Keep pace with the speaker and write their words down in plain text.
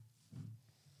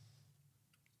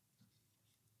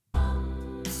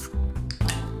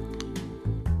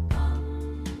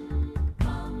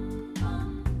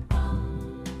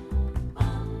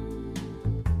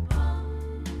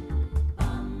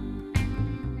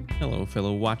Hello,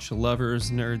 fellow watch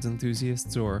lovers, nerds,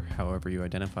 enthusiasts, or however you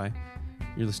identify.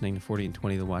 You're listening to 40 and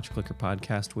 20, the Watch Clicker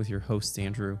podcast with your hosts,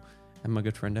 Andrew and my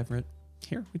good friend Everett.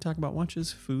 Here, we talk about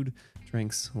watches, food,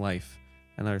 drinks, life,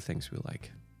 and other things we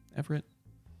like. Everett,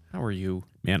 how are you?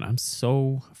 Man, I'm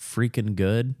so freaking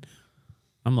good.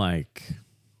 I'm like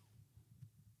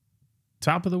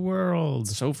top of the world.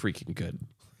 So freaking good.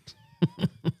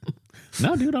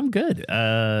 No, dude, I'm good.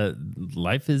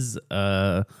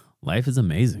 Life is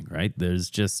amazing, right?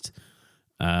 There's just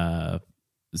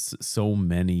so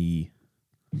many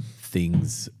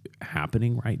things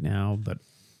happening right now, but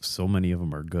so many of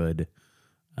them are good.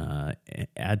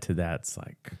 Add to that, it's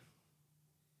like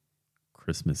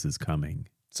Christmas is coming.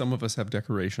 Some of us have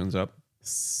decorations up.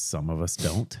 Some of us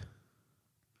don't.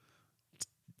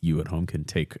 You at home can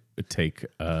take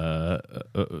from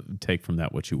that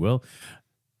what you will.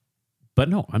 But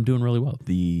no, I'm doing really well.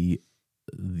 The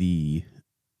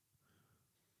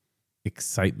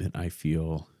excitement I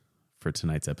feel for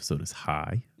tonight's episode is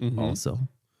high also.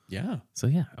 Yeah. So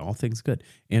yeah, all things good.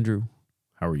 Andrew,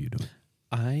 how are you doing?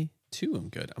 I, too, am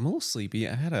good. I'm a little sleepy.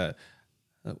 I had a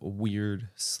weird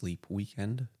sleep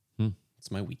weekend.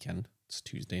 It's my weekend. It's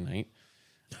Tuesday night.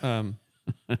 I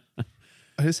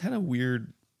just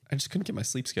couldn't get my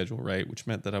sleep schedule right, which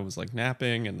meant that I was like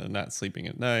napping and then not sleeping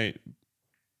at night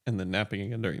and then napping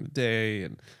again during the day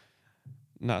and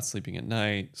not sleeping at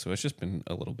night. So it's just been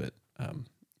a little bit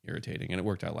irritating, and it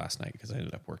worked out last night because I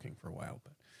ended up working for a while.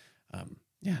 But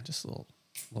yeah, just a little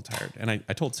tired. And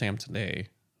I told Sam today,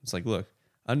 it's like, look,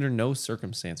 under no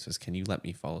circumstances can you let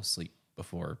me fall asleep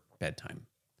before bedtime.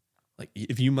 Like,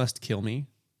 if you must kill me,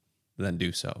 then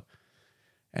do so.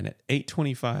 And at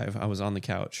 8:25, I was on the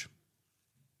couch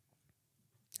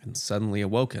and suddenly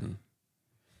awoken.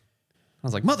 I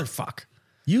was like, motherfuck.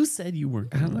 You said you weren't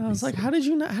gonna And let I me was like, sleep. how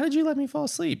did you let me fall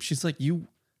asleep? She's like,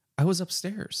 I was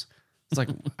upstairs. It's like,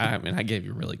 I mean, I gave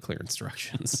you really clear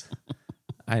instructions.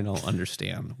 I don't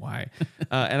understand why.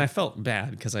 And I felt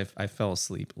bad because I fell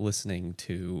asleep listening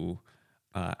to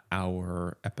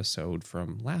our episode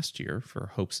from last year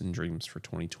for Hopes and Dreams for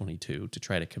 2022 to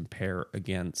try to compare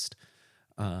against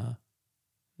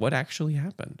what actually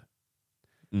happened.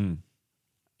 And,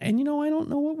 I don't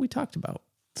know what we talked about.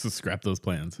 So scrap those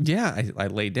plans. Yeah, I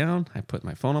laid down. I put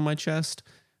my phone on my chest.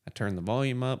 I turned the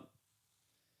volume up.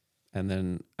 And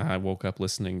then I woke up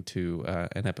listening to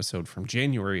an episode from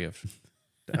January of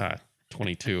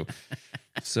 22.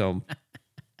 So,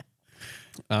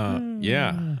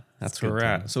 yeah, that's where we're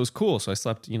at. So it was cool. So I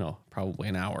slept, probably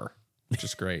an hour, which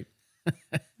is great.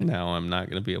 Now I'm not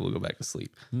going to be able to go back to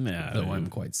sleep. Nah, Though I'm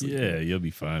quite sleepy. Yeah, you'll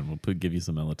be fine. We'll give you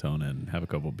some melatonin, have a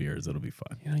couple beers. It'll be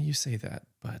fine. You say that,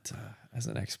 but as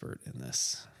an expert in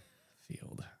this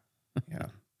field, yeah.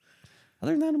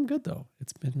 Other than that, I'm good though.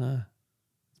 It's been a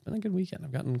good weekend.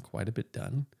 I've gotten quite a bit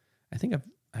done. I think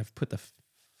I've put the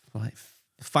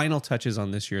final touches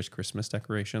on this year's Christmas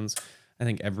decorations. I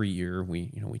think every year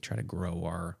we try to grow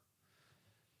our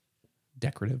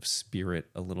decorative spirit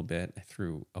a little bit. I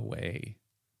threw away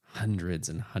hundreds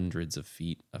and hundreds of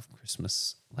feet of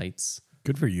Christmas lights.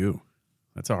 Good for you.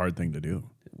 That's a hard thing to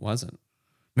do. It wasn't.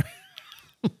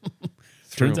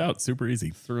 Turns out super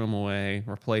easy. Threw them away,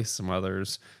 replaced some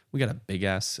others. We got a big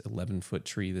ass 11-foot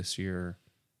tree this year.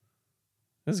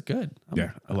 That's good. I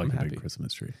like I'm a happy. big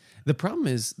Christmas tree. The problem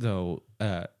is, though,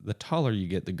 the taller you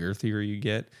get, the girthier you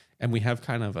get. And we have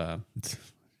kind of an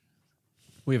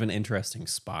interesting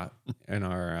spot in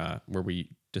our where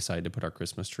we decided to put our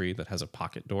Christmas tree that has a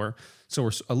pocket door. So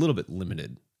we're a little bit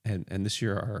limited. And this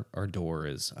year our door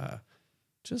is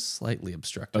just slightly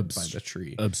obstructed by the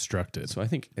tree. Obstructed. So I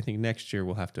think next year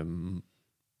we'll have to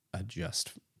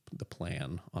adjust the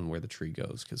plan on where the tree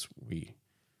goes, because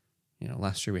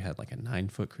last year we had like a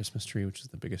 9-foot Christmas tree, which is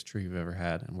the biggest tree we've ever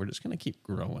had, and we're just gonna keep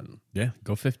growing. Yeah,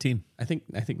 go 15. I think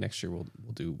next year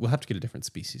we'll have to get a different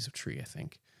species of tree. I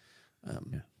think,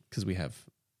 because we have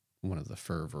one of the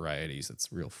fir varieties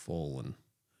that's real full and.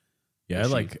 Yeah, I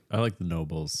like the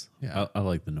nobles. Yeah. I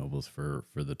like the nobles for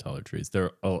the taller trees.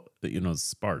 They're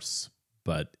sparse,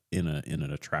 but in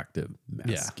an attractive,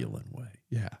 masculine way.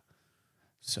 Yeah.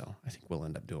 So I think we'll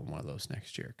end up doing one of those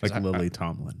next year. Like Lily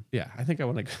Tomlin. Yeah, I think I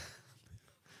want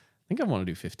to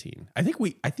do 15. I think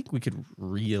we could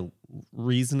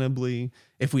reasonably,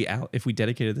 if we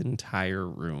dedicated the entire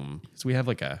room, because we have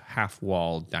like a half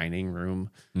wall dining room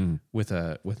with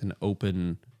an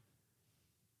open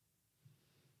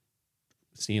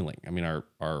ceiling. I mean,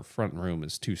 our front room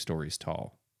is 2 stories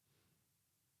tall,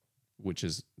 which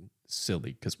is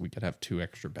silly because we could have 2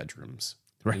 extra bedrooms,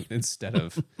 right? Instead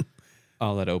of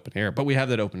all that open air. But we have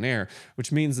that open air,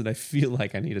 which means that I feel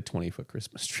like I need a 20-foot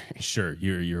Christmas tree. Sure,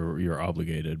 you're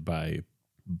obligated by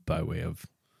way of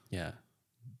Yeah.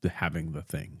 having the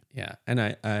thing. Yeah. And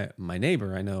I my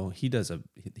neighbor, I know he has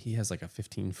like a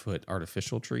 15-foot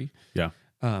artificial tree. Yeah.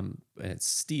 And it's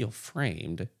steel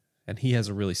framed, and he has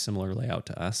a really similar layout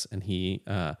to us. And he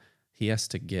has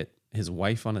to get his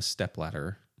wife on a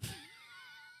stepladder.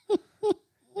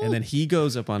 And then he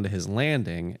goes up onto his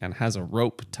landing and has a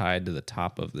rope tied to the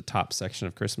top section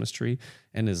of Christmas tree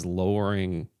and is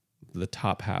lowering the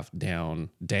top half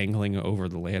down, dangling over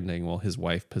the landing while his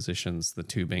wife positions the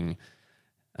tubing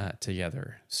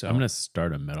together. So I'm going to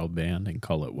start a metal band and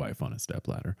call it Wife on a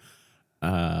Stepladder.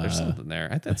 There's something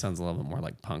there. That sounds a little bit more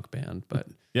like punk band, but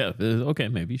yeah. Okay.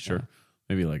 Maybe. Sure. Yeah.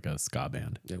 Maybe like a ska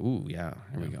band. Ooh, yeah.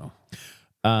 Here we go.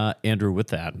 Andrew, with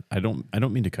that, I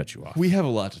don't mean to cut you off. We have a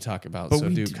lot to talk about, but so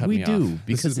cut me off. We do,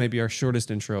 because this is maybe our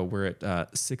shortest intro. We're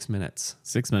at 6 minutes.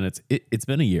 6 minutes. It's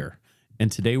been a year,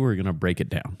 and today we're going to break it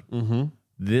down. Mm-hmm.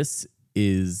 This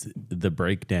is the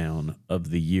breakdown of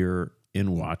the year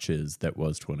in watches that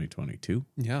was 2022.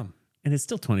 Yeah. And it's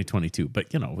still 2022, but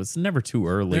it's never too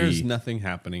early. There's nothing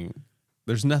happening.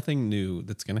 There's nothing new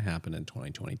that's going to happen in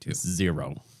 2022.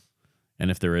 Zero. And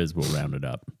if there is, we'll round it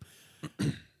up.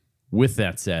 With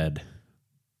that said,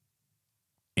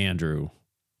 Andrew,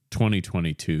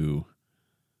 2022,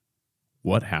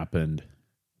 what happened?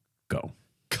 Go.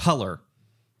 Color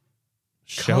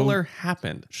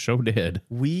happened. Show did.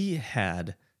 We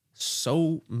had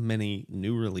so many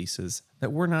new releases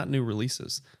that were not new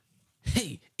releases.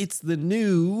 Hey, it's the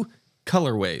new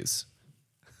colorways.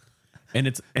 And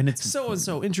it's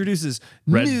so introduces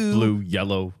red, new blue,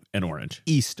 yellow, and orange.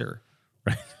 Easter.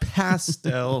 Right.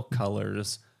 Pastel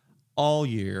colors all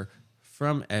year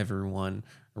from everyone,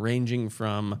 ranging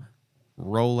from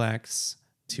Rolex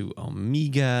to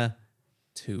Omega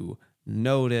to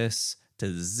Notice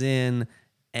to Zen.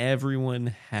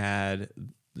 Everyone had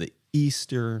the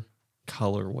Easter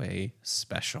colorway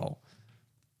special.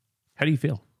 How do you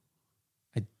feel?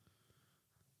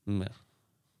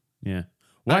 Yeah.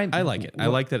 Why? I like it. I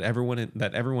like that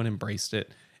everyone embraced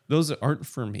it. Those aren't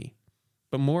for me,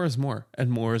 but more is more, and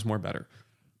more is more better.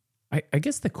 I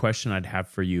guess the question I'd have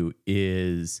for you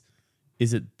is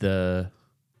it the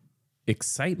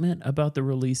excitement about the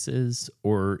releases,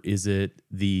 or is it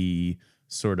the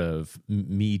sort of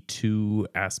Me Too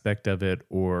aspect of it,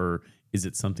 or is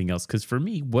it something else? Because for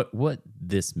me, what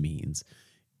this means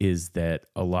is that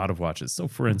a lot of watches. So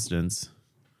for instance,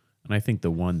 and I think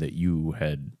the one that you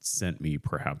had sent me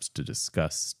perhaps to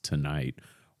discuss tonight,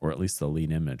 or at least the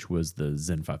lead image, was the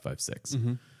Zen 556.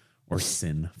 Mm-hmm. Or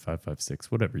Sin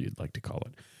 556, whatever you'd like to call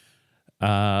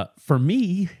it. For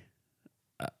me,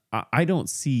 I don't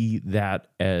see that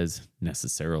as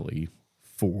necessarily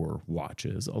for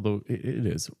watches, although it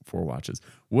is for watches.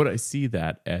 What I see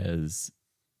that as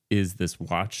is this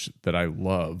watch that I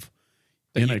love.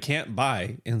 That you can't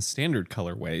buy in standard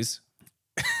colorways.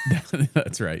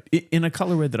 That's right. In a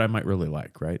colorway that I might really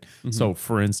like, right? Mm-hmm. So,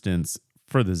 for instance,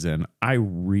 for the Zen, I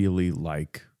really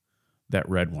like that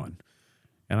red one.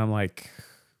 And I'm like,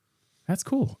 that's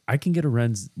cool. I can get a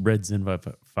red Zen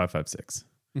 556.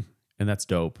 And that's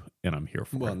dope. And I'm here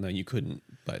for it. Well, no, you couldn't,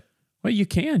 but. Well, you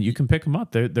can. You can pick them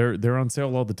up. They're on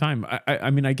sale all the time.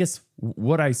 I mean, I guess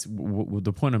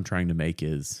the point I'm trying to make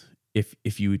is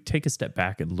if you take a step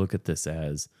back and look at this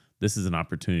as this is an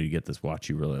opportunity to get this watch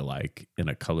you really like in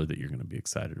a color that you're going to be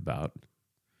excited about,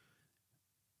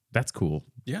 that's cool.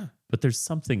 Yeah. But there's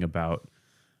something about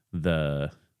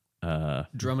the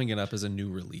drumming it up as a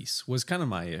new release was kind of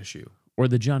my issue, or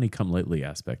the Johnny Come Lately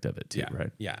aspect of it too,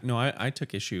 right? Yeah. No, I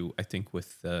took issue, I think,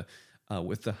 with the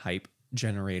hype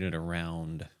generated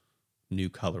around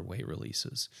new colorway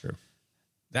releases. Sure.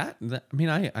 That I mean,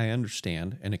 I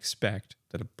understand and expect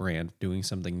that a brand doing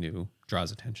something new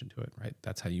draws attention to it, right?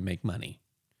 That's how you make money.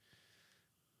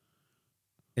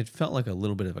 It felt like a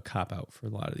little bit of a cop-out for a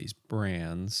lot of these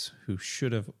brands who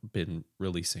should have been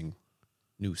releasing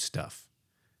new stuff.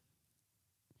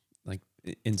 Like,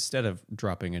 instead of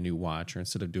dropping a new watch or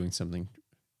instead of doing something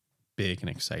big and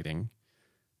exciting,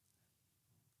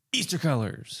 Easter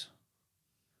colors.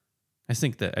 I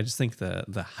just think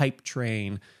the hype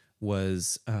train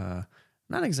was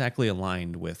not exactly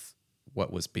aligned with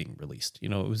what was being released. You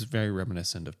know, it was very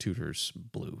reminiscent of Tudor's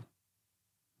blue.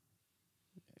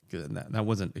 That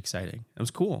wasn't exciting. It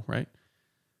was cool, right?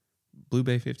 Blue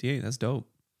Bay 58, that's dope.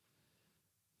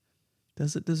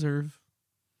 Does it deserve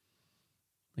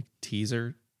like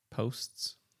teaser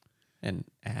posts and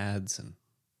ads? And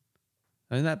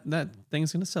I mean, that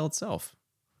thing's going to sell itself.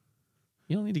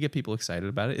 You don't need to get people excited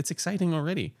about it. It's exciting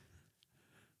already.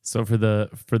 So for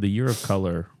the year of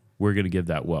color, we're gonna give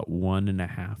that what,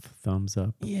 1.5 thumbs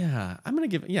up? Yeah, I'm gonna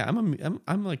give. Yeah, I'm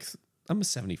a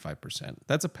 75%.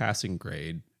 That's a passing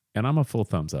grade. And I'm a full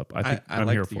thumbs up. I think I'm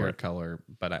like here the for Year it. Color,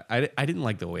 but I didn't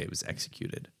like the way it was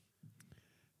executed.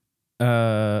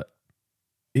 Yeah.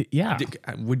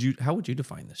 How would you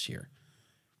define this year?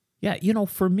 Yeah,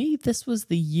 for me, this was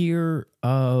the year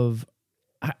of,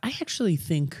 I actually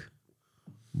think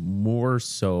more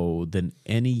so than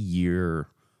any year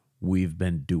we've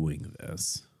been doing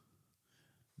this.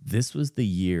 This was the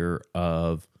year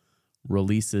of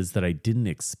releases that I didn't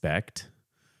expect,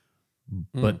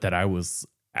 but that I was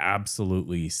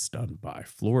absolutely stunned by,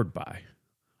 floored by,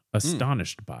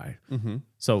 astonished by. Mm-hmm.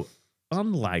 So,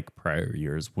 unlike prior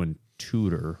years when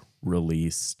Tudor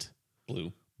released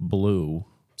Blue,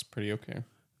 It's pretty okay.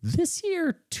 this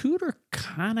year Tudor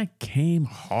kind of came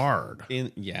hard.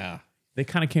 Yeah. They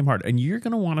kind of came hard. And you're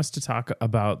going to want us to talk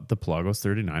about the Pelagos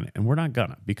 39, and we're not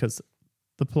gonna, because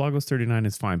the Pelagos 39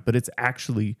 is fine, but it's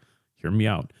actually, hear me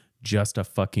out, just a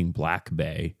fucking Black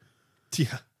Bay.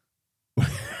 Yeah.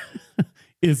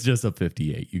 It's just a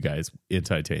 58, you guys, in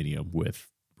titanium with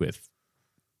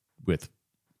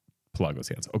Pelagos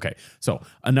hands. Okay, so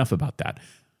enough about that.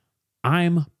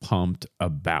 I'm pumped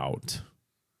about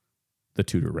the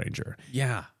Tudor Ranger.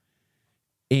 Yeah.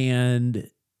 And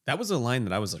That was a line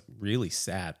that I was like really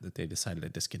sad that they decided to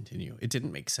discontinue. It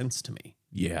didn't make sense to me.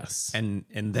 yes. And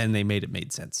then they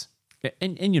made sense.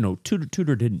 And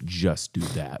Tudor didn't just do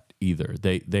that either.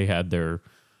 They had their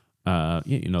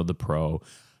the Pro.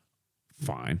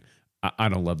 Fine. I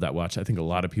don't love that watch. I think a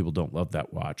lot of people don't love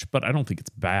that watch, but I don't think it's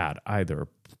bad either.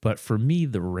 But for me,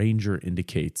 the Ranger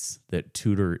indicates that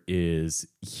Tudor is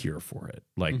here for it.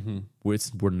 Like,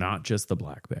 we're not just the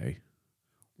Black Bay.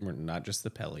 We're not just the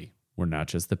Pelly. We're not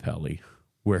just the Pelly.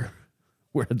 We're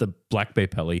the Black Bay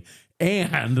Pelly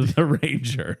and the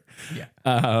Ranger. Yeah.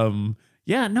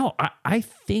 I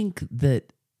think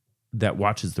that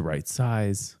watch is the right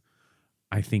size.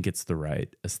 I think it's the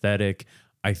right aesthetic.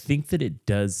 I think that it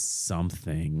does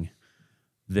something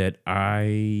that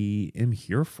I am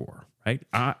here for, right?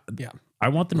 I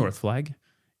want the North Flag,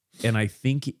 and I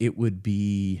think it would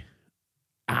be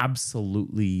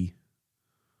absolutely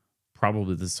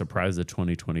probably the surprise of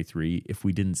 2023 if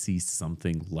we didn't see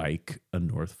something like a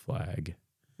North Flag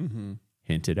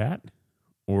hinted at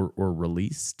or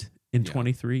released in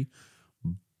 23.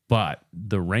 But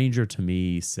the Ranger to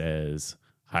me says,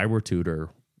 hi, we're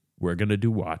Tudor. We're going to do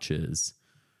watches.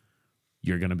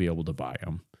 You're going to be able to buy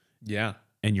them. Yeah.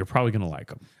 And you're probably going to like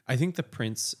them. I think the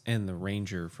Prince and the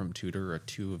Ranger from Tudor are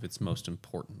two of its most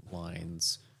important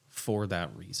lines for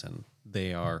that reason.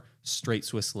 They are straight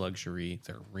Swiss luxury.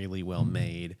 They're really well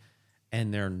made,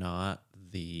 and they're not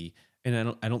the.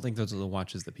 And I don't think those are the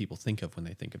watches that people think of when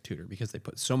they think of Tudor, because they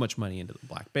put so much money into the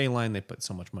Black Bay line. They put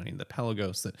so much money into the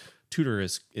Pelagos that Tudor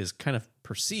is kind of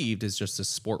perceived as just a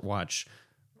sport watch,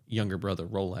 younger brother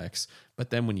Rolex.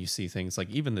 But then when you see things like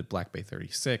even the Black Bay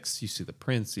 36, you see the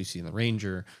Prince, you see the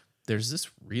Ranger, there's this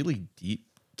really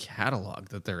deep catalog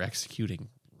that they're executing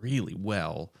really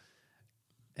well.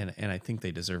 And I think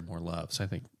they deserve more love. So I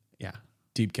think, yeah.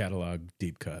 Deep catalog,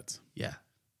 deep cuts. Yeah.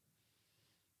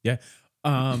 Yeah.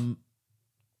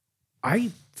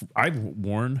 I've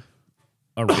worn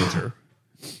a Ranger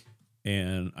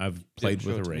and I've played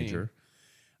with a Ranger.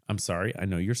 I'm sorry. I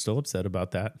know you're still upset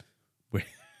about that.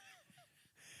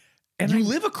 And you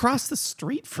live across the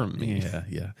street from me.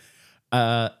 Yeah.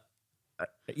 I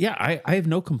have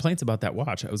no complaints about that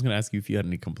watch. I was going to ask you if you had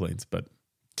any complaints, but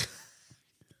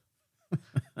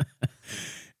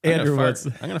Andrew, I'm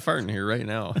going to fart in here right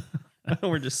now.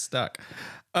 We're just stuck.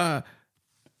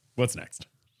 What's next?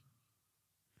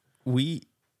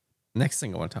 Next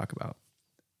thing I want to talk about,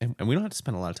 and we don't have to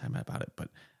spend a lot of time about it, but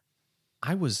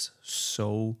I was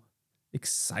so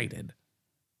excited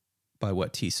by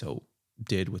what Tissot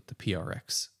did with the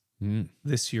PRX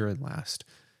this year and last.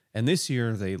 And this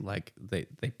year they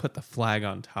put the flag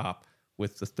on top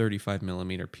with the 35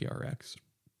 millimeter PRX,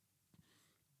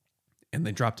 and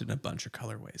they dropped it in a bunch of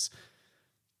colorways.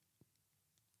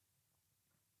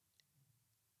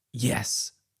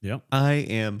 Yes. Yep. I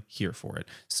am here for it.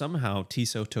 Somehow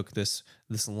Tissot took this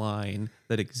line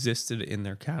that existed in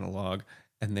their catalog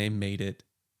and they made it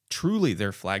truly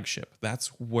their flagship. That's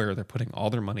where they're putting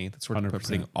all their money. That's where they're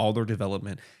putting all their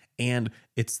development. And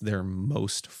it's their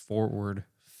most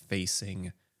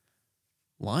forward-facing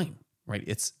line, right?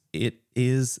 It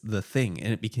is the thing.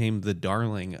 And it became the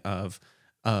darling of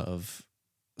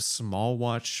small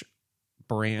watch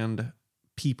brand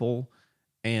people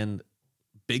and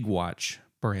big watch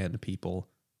brand people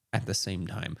at the same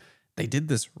time. They did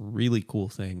this really cool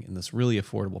thing in this really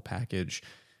affordable package.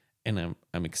 and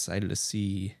I'm excited to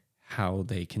see how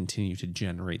they continue to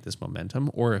generate this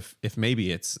momentum, or if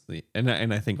maybe it's the and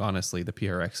I think honestly the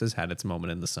PRX has had its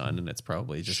moment in the sun, and it's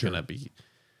probably just gonna be,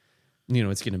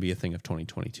 it's gonna be a thing of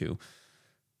 2022.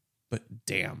 But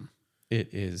damn,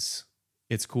 it's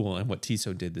cool, and what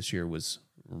Tissot did this year was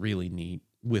really neat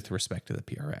with respect to the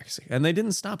PRX, and they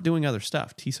didn't stop doing other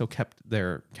stuff. Tissot kept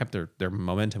their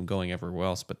momentum going everywhere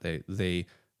else, but they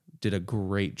did a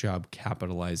great job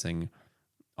capitalizing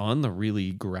on the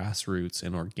really grassroots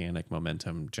and organic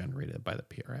momentum generated by the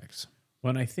PRX.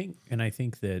 Well, I think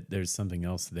that there's something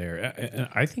else there.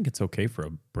 I think it's okay for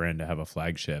a brand to have a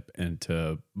flagship and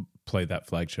to play that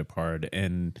flagship hard.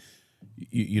 And,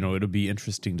 it'll be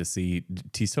interesting to see.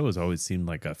 Tissot has always seemed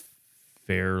like a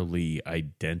fairly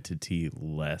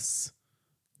identity-less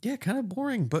kind of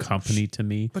boring, but company to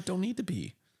me. But don't need to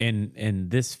be.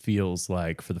 And this feels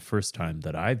like, for the first time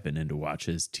that I've been into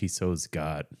watches, Tissot's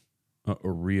got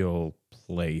a real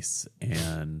place,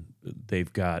 and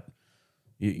they've got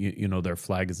their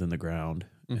flag is in the ground,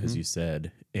 as you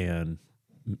said, and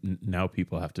now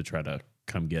people have to try to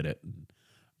come get it.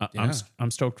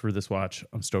 I'm stoked for this watch.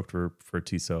 I'm stoked for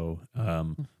Tissot,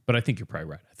 but I think you're probably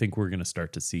right. I think we're going to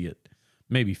start to see it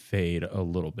maybe fade a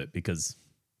little bit, because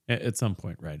at some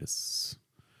point, right, it's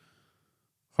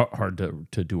hard to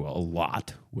do a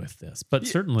lot with this, but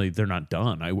certainly they're not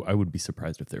done. I would be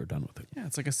surprised if they were done with it. Yeah,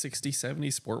 it's like a 60,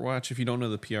 70 sport watch. If you don't know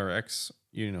the PRX,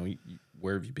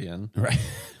 where have you been? Right.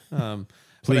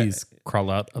 Please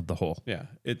crawl out of the hole. Yeah,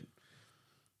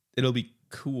 it'll be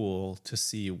cool to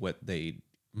see what they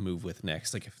move with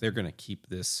next. Like if they're going to keep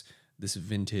this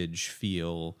vintage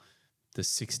feel, the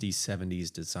 60s,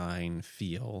 70s design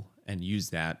feel, and use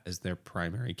that as their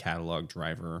primary catalog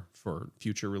driver for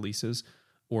future releases,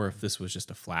 or if this was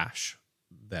just a flash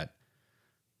that,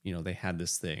 they had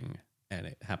this thing and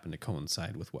it happened to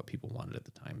coincide with what people wanted at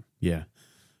the time. Yeah.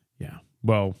 Yeah.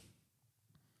 Well,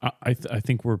 I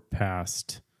think we're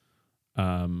past,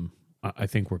 I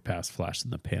think we're past flash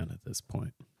in the pan at this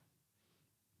point.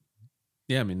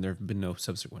 Yeah. I mean, there have been no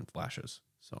subsequent flashes.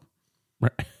 So,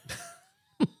 right.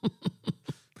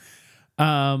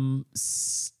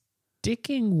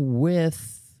 Sticking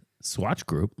with Swatch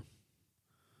Group,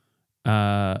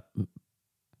 perhaps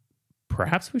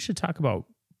we should talk about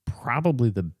probably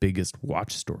the biggest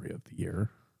watch story of the year,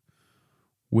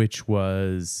 which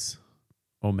was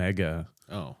Omega.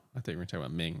 Oh, I thought you were talking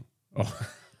about Ming. Oh,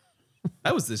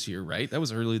 that was this year, right? That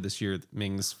was early this year.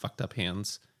 Ming's fucked up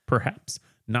hands. Perhaps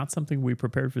not something we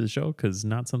prepared for the show, because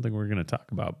not something we're going to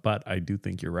talk about, but I do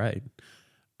think you're right.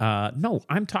 No,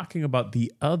 I'm talking about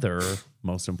the other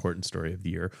most important story of the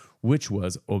year, which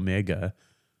was Omega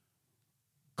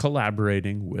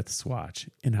collaborating with Swatch,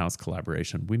 in-house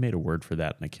collaboration. We made a word for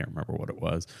that, and I can't remember what it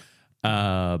was.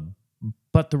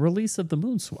 But the release of the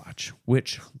Moon Swatch,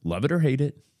 which, love it or hate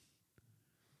it,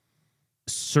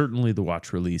 certainly the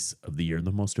watch release of the year,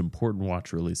 the most important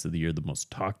watch release of the year, the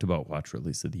most talked about watch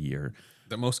release of the year.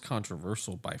 The most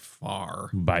controversial by far.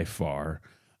 By far.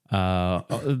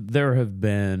 There have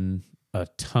been a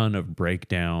ton of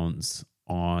breakdowns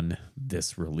on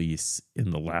this release in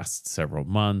the last several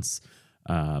months.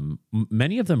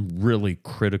 Many of them really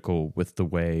critical with the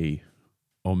way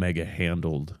Omega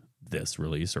handled this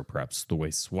release, or perhaps the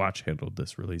way Swatch handled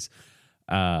this release.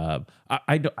 I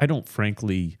don't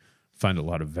frankly find a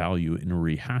lot of value in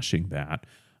rehashing that.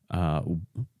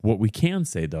 What we can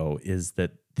say, though, is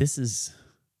that this is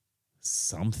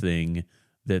something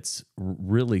that's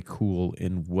really cool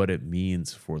in what it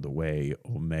means for the way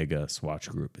Omega Swatch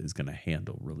Group is going to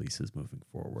handle releases moving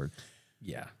forward.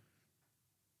 Yeah.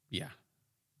 Yeah.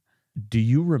 Do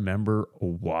you remember a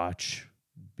watch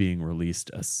being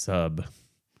released, a sub?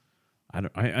 I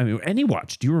mean, any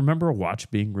watch. Do you remember a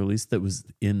watch being released that was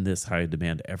in this high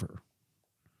demand ever?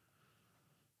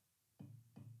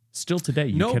 Still today,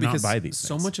 you cannot buy these things.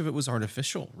 So much of it was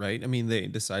artificial, right? I mean, they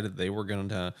decided they were going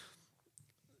to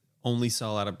only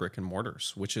sell out of brick and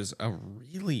mortars, which is a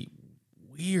really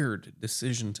weird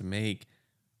decision to make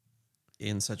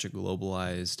in such a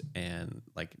globalized and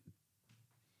like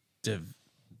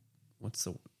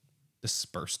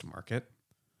dispersed market,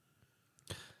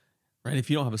 right?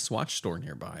 If you don't have a Swatch store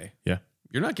nearby, yeah,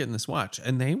 you're not getting this watch.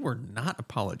 And they were not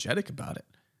apologetic about it.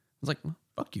 I was like, well,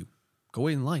 fuck you, go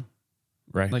wait in line,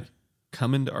 right? Like,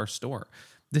 come into our store.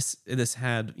 This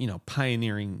had,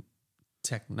 pioneering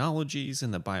technologies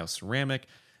in the bioceramic.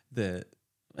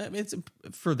 It's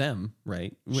for them,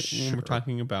 right? Sure. When we're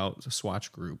talking about the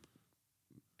Swatch Group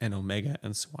and Omega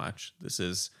and Swatch, this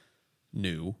is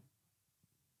new.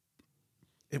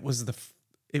 It was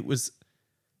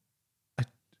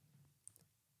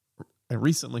a I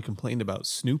recently complained about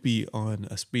Snoopy on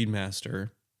a Speedmaster,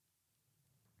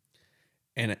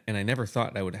 and I never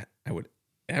thought I would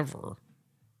ever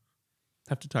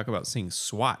have to talk about seeing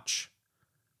Swatch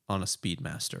on a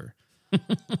Speedmaster.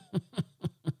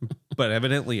 But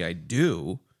evidently I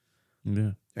do.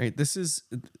 Yeah. Right? This is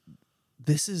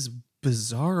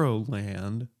Bizarro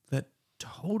Land that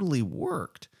totally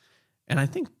worked. And I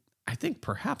think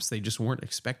perhaps they just weren't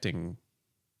expecting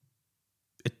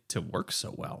it to work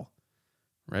so well.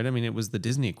 Right? I mean, it was the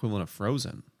Disney equivalent of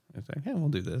Frozen. It's like, hey, we'll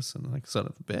do this. And like, son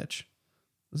of a bitch.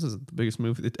 This is the biggest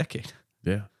movie of the decade.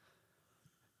 Yeah.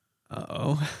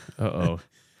 Uh-oh.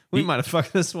 We might have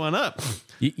fucked this one up.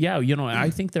 Yeah, I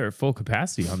think they're at full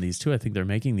capacity on these too. I think they're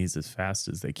making these as fast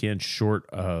as they can, short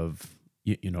of,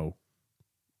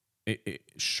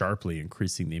 sharply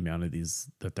increasing the amount of these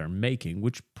that they're making,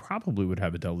 which probably would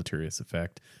have a deleterious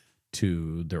effect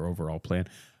to their overall plan.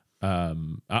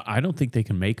 I don't think they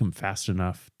can make them fast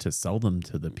enough to sell them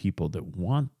to the people that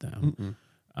want them.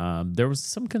 There was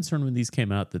some concern when these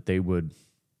came out that they would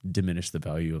diminish the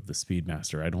value of the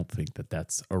Speedmaster. I don't think that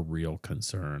that's a real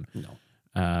concern. No.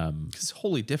 It's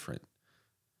wholly different.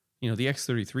 The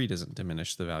X33 doesn't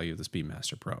diminish the value of the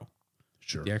Speedmaster Pro.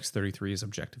 Sure. The X33 is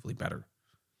objectively better.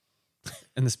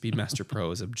 And the Speedmaster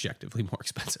Pro is objectively more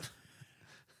expensive.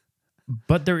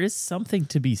 But there is something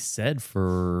to be said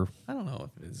for... I don't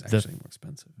know if it is actually more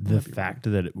expensive. The fact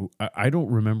that I don't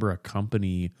remember a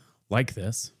company like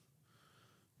this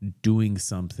doing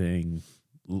something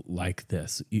like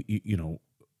this. Audemars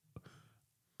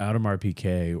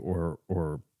Piguet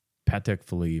or Patek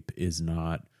Philippe is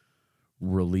not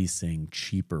releasing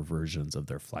cheaper versions of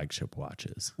their flagship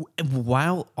watches,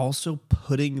 while also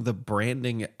putting the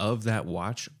branding of that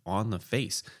watch on the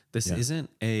face. This isn't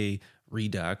a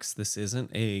Redux. This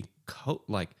isn't a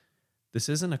this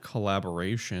isn't a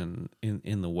collaboration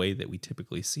in the way that we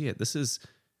typically see it. This is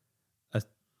a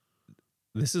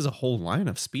whole line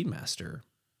of Speedmaster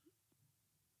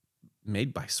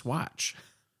made by Swatch.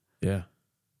 Yeah.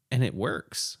 And it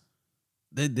works.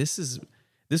 This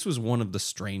was one of the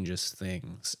strangest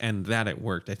things, and that it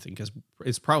worked, I think,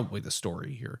 is probably the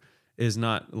story here. Is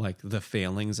not like the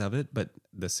failings of it, but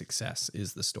the success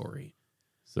is the story.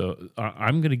 So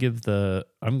I'm gonna give the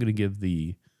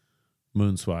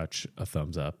Moon Swatch a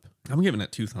thumbs up. I'm giving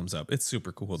it 2 thumbs up. It's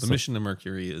super cool. The Mission to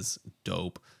Mercury is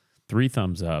dope. 3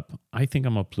 thumbs up. I think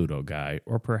I'm a Pluto guy,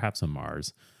 or perhaps a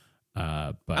Mars.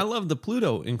 But I love the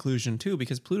Pluto inclusion too,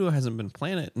 because Pluto hasn't been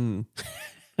planet in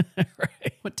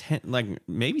right.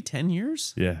 Maybe 10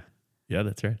 years. Yeah,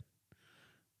 that's right.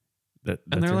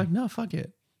 And they're like, no, fuck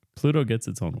it. Pluto gets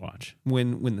its own watch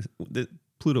when the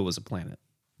Pluto was a planet.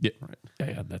 Yeah, right.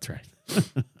 Yeah, that's right.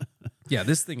 Yeah,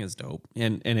 this thing is dope,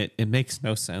 and it makes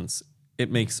no sense.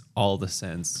 It makes all the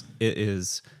sense. It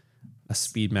is a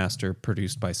Speedmaster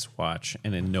produced by Swatch,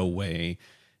 and in no way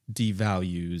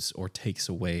devalues or takes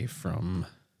away from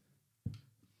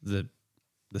the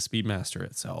Speedmaster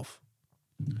itself.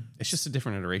 It's just a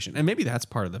different iteration, and maybe that's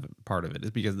part of it is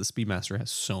because the Speedmaster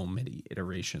has so many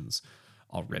iterations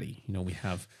already. We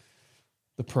have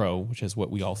the Pro, which is what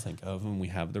we all think of, and we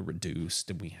have the Reduced,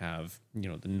 and we have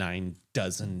the 9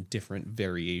 dozen different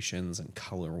variations and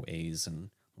colorways,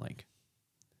 and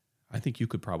I think you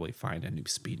could probably find a new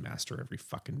Speedmaster every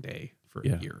fucking day for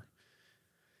a year.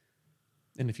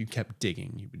 And if you kept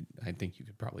digging, I think you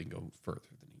could probably go further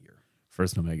than a year.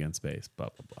 First Omega in space, blah,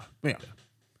 blah, blah. Yeah.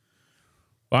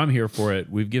 Well, I'm here for it.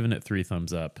 We've given it 3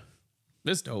 thumbs up.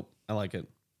 It's dope. I like it.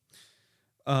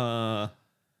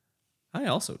 I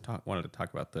also wanted to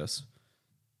talk about this.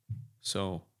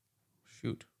 So,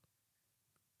 shoot.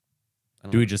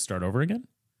 Do we just start over again?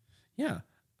 Yeah.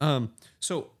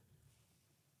 So,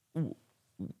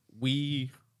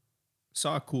 we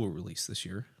saw a cool release this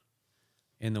year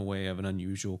in the way of an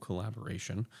unusual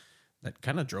collaboration that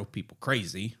kind of drove people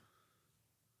crazy.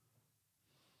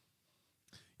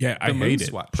 Yeah, I hate it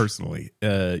Swatch. personally.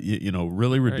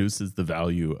 Really reduces the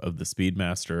value of the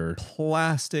Speedmaster.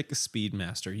 Plastic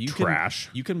Speedmaster. Trash.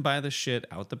 You can buy the shit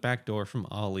out the back door from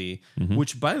Ollie,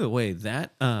 which, by the way,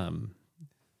 that Ollie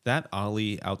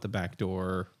out the back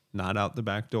door, not out the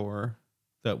back door,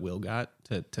 that Will got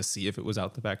to see if it was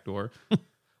out the back door,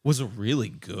 was a really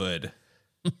good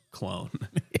clone.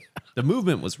 The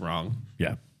movement was wrong.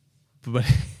 Yeah.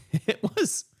 But it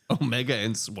was Omega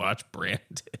and Swatch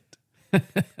branded.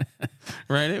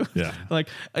 Right? Yeah.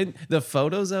 The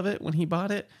photos of it when he bought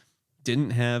it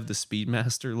didn't have the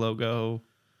Speedmaster logo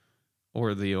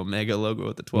or the Omega logo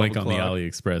at the 12 Like o'clock. on the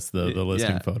AliExpress, the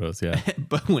listing photos, yeah.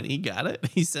 But when he got it,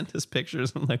 he sent us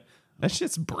pictures. I'm like, that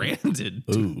shit's branded.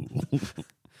 Ooh.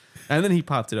 And then he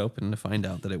popped it open to find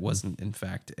out that it wasn't, in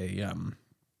fact, a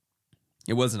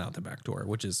It wasn't out the back door,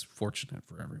 which is fortunate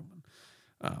for everyone.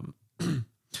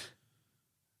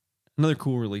 Another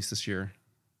cool release this year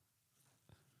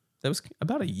that was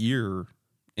about a year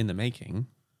in the making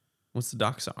was the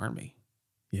Doxa Army.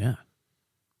 Yeah.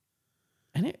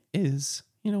 And it is,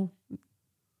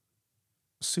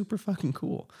 super fucking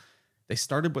cool. They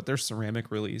started with their ceramic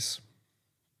release,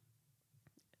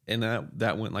 and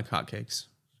that went like hotcakes,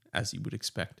 as you would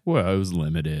expect. Well, it was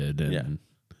limited and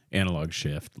analog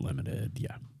shift limited.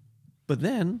 Yeah. But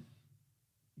then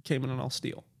it came in an all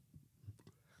steel.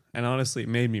 And honestly, it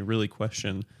made me really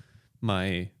question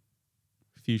my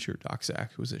future Doxa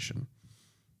acquisition.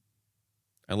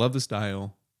 I love this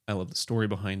dial. I love the story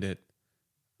behind it.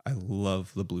 I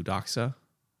love the blue Doxa.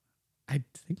 I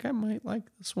think I might like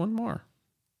this one more.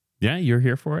 Yeah, you're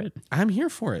here for it? I'm here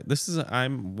for it.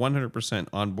 I'm 100%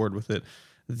 on board with it.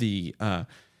 The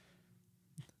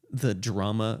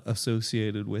drama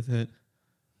associated with it,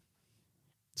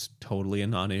 it's totally a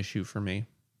non-issue for me.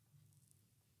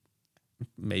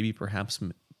 Maybe perhaps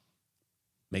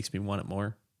makes me want it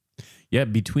more. Yeah,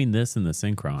 between this and the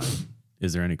Synchron,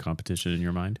 is there any competition in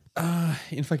your mind?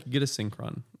 If I could get a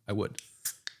Synchron, I would.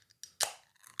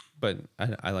 But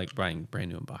I like buying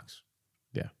brand new in box.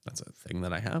 Yeah. That's a thing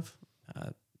that I have.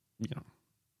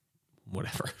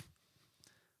 Whatever.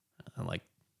 I like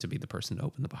to be the person to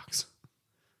open the box.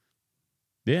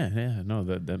 Yeah, no,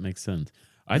 that makes sense.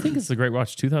 I think it's a great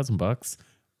watch.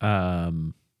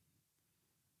 $2,000.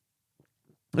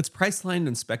 It's price lined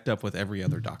and spec'd up with every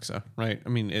other Doxa, right? I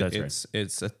mean, it's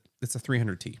a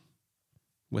 300T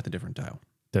with a different dial.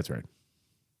 That's right.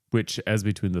 Which, as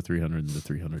between the 300 and the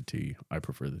 300T, I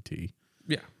prefer the T.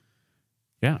 Yeah.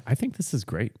 Yeah, I think this is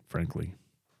great, frankly.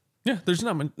 Yeah, there's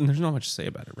not much to say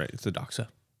about it, right? It's a Doxa.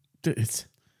 It's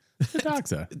the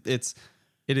Doxa.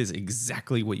 It is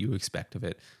exactly what you expect of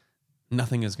it.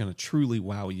 Nothing is going to truly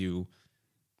wow you.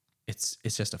 It's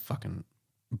just a fucking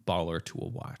baller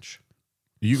tool watch.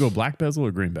 You go black bezel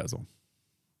or green bezel?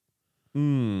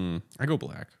 I go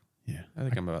black. Yeah. I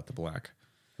think I'm about the black.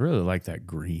 I really like that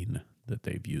green that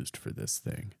they've used for this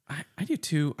thing. I do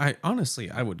too. I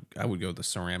honestly would go the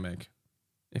ceramic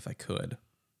if I could.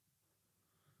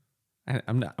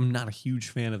 I'm not a huge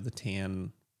fan of the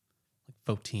tan like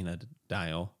Fotina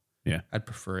dial. Yeah. I'd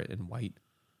prefer it in white.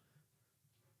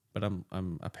 But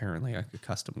I'm apparently like a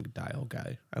custom dial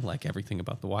guy. I like everything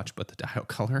about the watch but the dial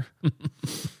color.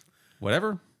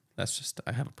 Whatever. That's just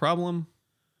I have a problem.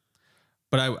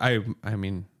 But I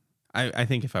mean I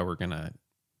think if I were gonna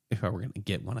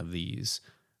get one of these,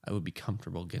 I would be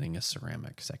comfortable getting a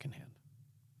ceramic secondhand.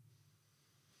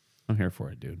 I'm here for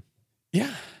it, dude.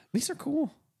 Yeah, these are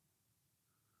cool.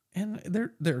 And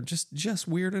they're just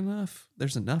weird enough.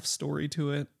 There's enough story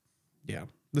to it. Yeah,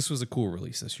 this was a cool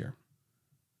release this year.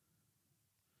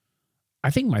 I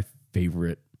think my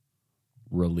favorite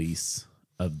release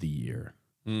of the year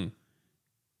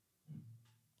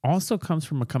also comes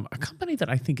from a company that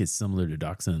I think is similar to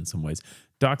Doxa in some ways.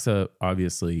 Doxa,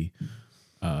 obviously,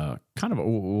 kind of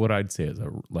what I'd say is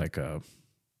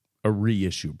a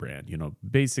reissue brand,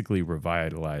 basically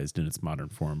revitalized in its modern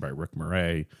form by Rick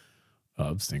Murray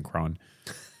of Synchron.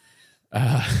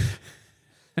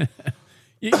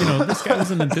 This guy was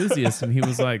an enthusiast, and he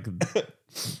was like,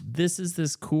 this is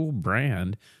this cool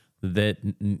brand that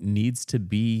needs to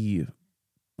be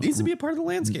a part of the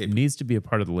landscape. Needs to be a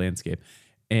part of the landscape.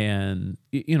 And,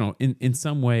 in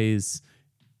some ways,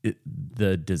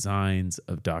 the designs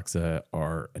of Doxa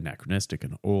are anachronistic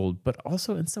and old, but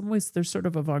also in some ways they're sort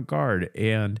of avant-garde.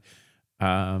 And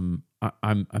I'm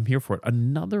here for it.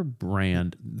 Another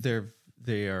brand.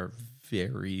 They are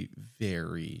very,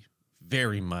 very,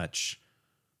 very much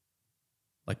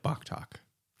like Baktok,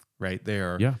 right?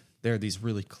 They're these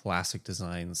really classic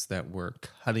designs that were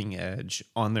cutting edge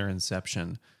on their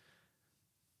inception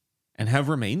and have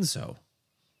remained so.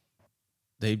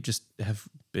 They just have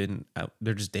been out.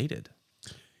 They're just dated.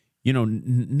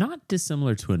 Not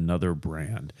dissimilar to another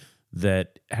brand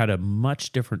that had a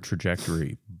much different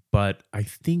trajectory, but I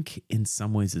think in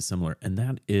some ways is similar, and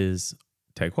that is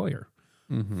Tag Heuer,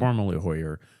 formerly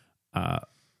Heuer,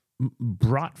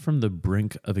 brought from the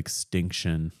brink of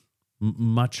extinction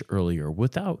much earlier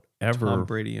without ever Tom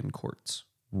Brady and Quartz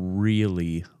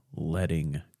really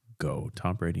letting go.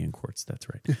 Tom Brady and Quartz, that's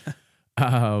right.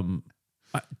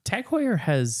 Tag Heuer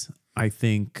has, I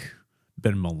think,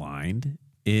 been maligned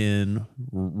in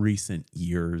recent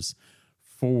years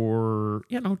for,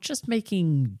 just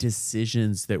making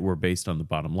decisions that were based on the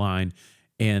bottom line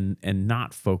and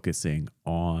not focusing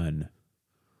on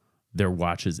their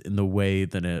watches in the way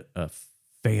that a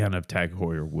fan of Tag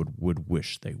Heuer would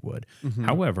wish they would.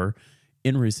 However,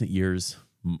 in recent years,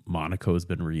 Monaco's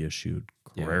been reissued.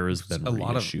 Carrera's been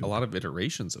reissued. A lot of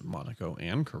iterations of Monaco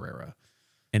and Carrera.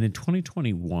 And in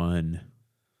 2021,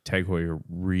 Tag Heuer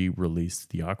re-released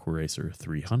the Aqua Racer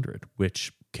 300,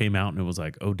 which came out and it was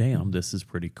like, oh, damn, this is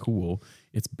pretty cool.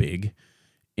 It's big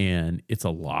and it's a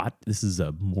lot. This is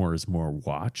a more is more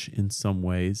watch in some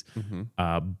ways.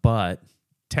 But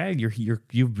Tag,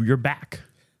 you're back.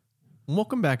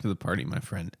 Welcome back to the party, my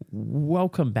friend.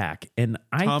 Welcome back. And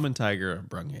Tom and Tiger have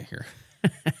brung you here.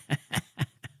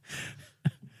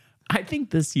 I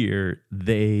think this year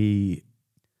they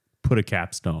put a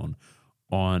capstone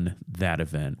on that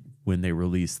event when they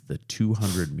released the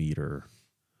 200-meter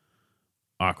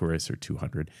Aqua Racer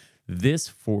 200. This,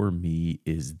 for me,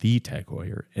 is the Tag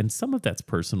Heuer, and some of that's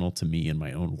personal to me in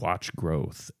my own watch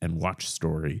growth and watch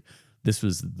story. This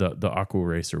was the Aqua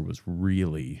Racer was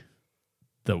really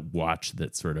the watch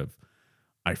that sort of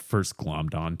I first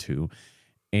glommed onto.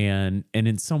 And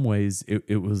in some ways,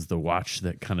 it was the watch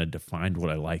that kind of defined what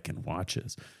I like in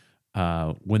watches.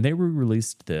 When they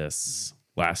released this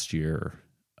last year,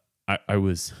 I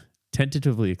was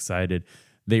tentatively excited.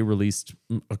 They released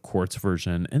a quartz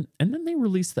version, and then they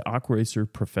released the Aqua Racer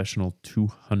Professional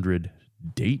 200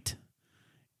 Date,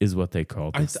 is what they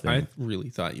called this thing. I really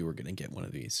thought you were going to get one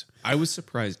of these. I was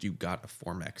surprised you got a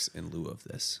Formex in lieu of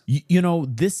this. You know,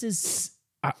 this is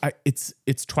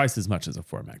it's twice as much as a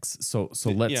Formex. So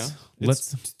let's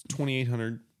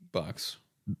 $2,800.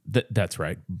 That's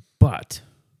right, but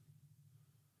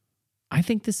I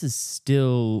think this is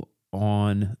still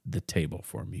on the table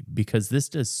for me because this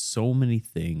does so many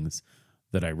things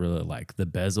that I really like. The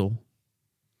bezel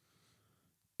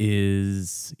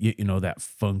is, that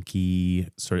funky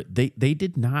sort of, they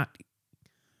did not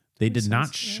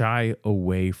shy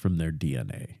away from their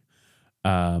DNA.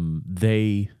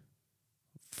 They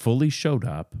fully showed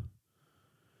up.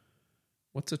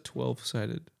 What's a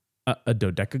 12-sided? A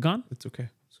dodecagon? It's okay.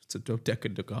 So it's a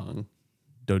dodecagon.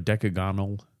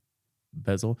 Dodecagonal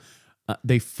bezel.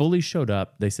 They fully showed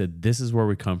up. They said, this is where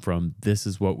we come from. This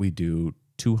is what we do.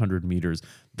 200 meters.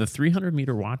 The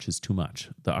 300-meter watch is too much.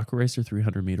 The Aqua Racer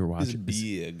 300-meter watch is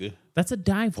big. That's a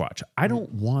dive watch. I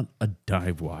don't want a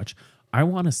dive watch. I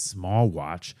want a small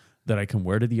watch that I can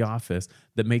wear to the office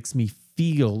that makes me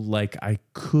feel like I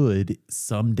could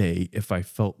someday, if I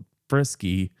felt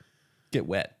frisky, get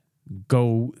wet,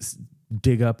 go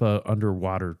dig up a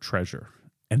underwater treasure.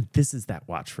 And this is that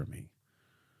watch for me.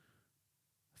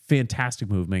 Fantastic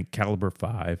movement, caliber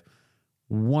 5,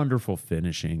 wonderful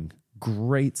finishing,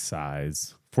 great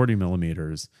size, 40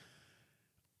 millimeters.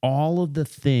 All of the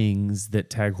things that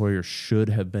Tag Heuer should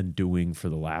have been doing for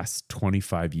the last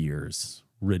 25 years,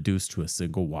 reduced to a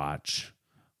single watch.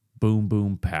 Boom,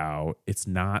 boom, pow. It's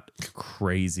not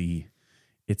crazy.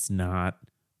 It's not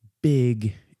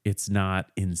big. It's not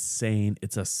insane.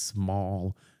 It's a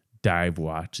small dive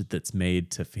watch that's made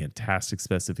to fantastic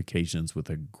specifications with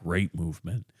a great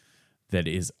movement that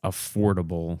is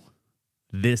affordable.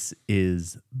 This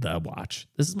is the watch.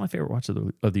 This is my favorite watch of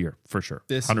the year, for sure.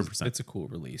 100%. It's a cool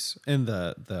release. And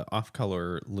the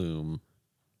off-color loom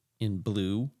in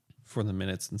blue for the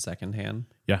minutes and second hand.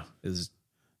 Yeah.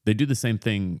 They do the same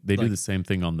thing. They do the same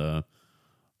thing on the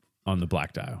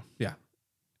black dial. Yeah.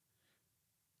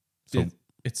 So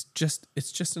it's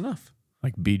just enough.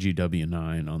 Like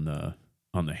BGW9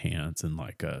 on the hands and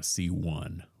like a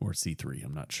C1 or C3,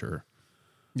 I'm not sure.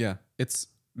 Yeah,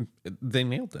 they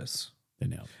nailed this. They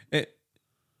nailed it.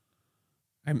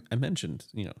 I mentioned,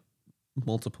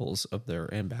 multiples of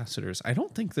their ambassadors. I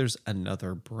don't think there's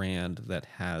another brand that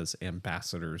has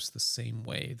ambassadors the same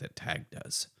way that Tag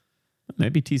does.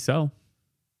 Maybe Tissot.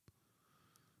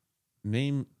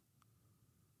 Name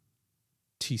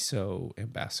Tissot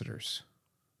ambassadors.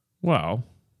 Well,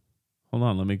 hold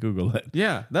on, let me Google it.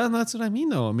 Yeah, that's what I mean,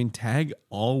 though. I mean, Tag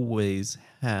always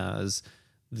has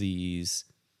these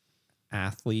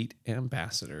athlete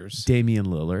ambassadors. Damian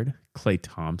Lillard, Klay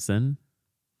Thompson,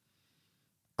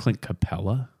 Clint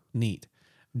Capella. Neat.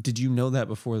 Did you know that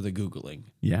before the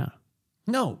Googling? Yeah.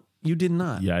 No, you did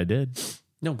not. Yeah, I did.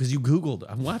 No, because you Googled.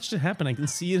 I watched it happen. I can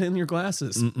see it in your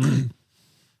glasses. And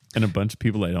a bunch of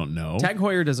people I don't know. Tag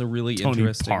Heuer does a really Tony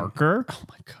interesting... Parker. Oh,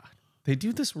 my God. They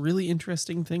do this really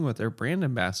interesting thing with their brand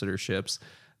ambassadorships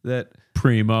that...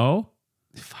 Primo.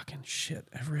 Fucking shit,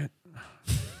 Everett.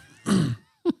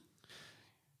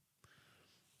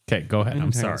 Okay, go ahead.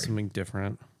 I'm sorry. Something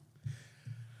different.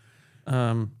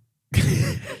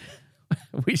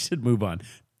 We should move on.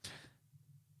 Can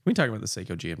we talk about the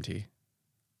Seiko GMT?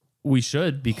 We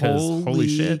should, because holy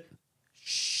shit.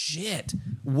 Shit.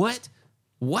 What?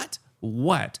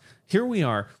 Here we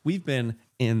are. We've been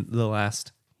in the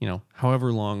last,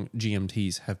 however long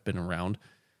GMTs have been around.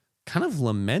 kind of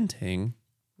lamenting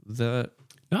the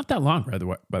Not that long, by the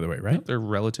way, right? They're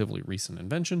relatively recent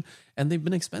invention, and they've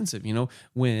been expensive. You know,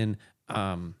 when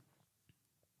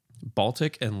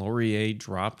Baltic and Laurier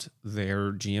dropped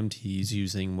their GMTs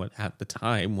using what at the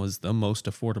time was the most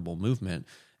affordable movement,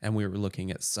 and we were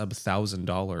looking at sub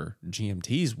 $1,000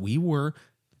 GMTs, we were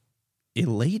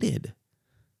elated.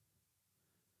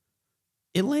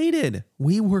 Elated.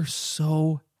 We were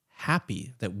so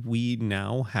happy that we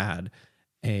now had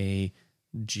a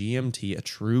GMT, a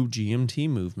true GMT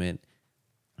movement.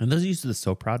 And those used the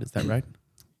SoProd, is that right?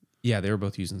 Yeah, they were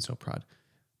both using SoProd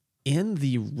in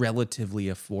the relatively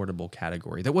affordable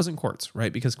category. That wasn't quartz,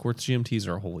 right? Because quartz GMTs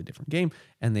are a wholly different game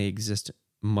and they exist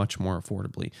much more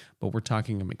affordably. But we're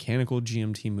talking a mechanical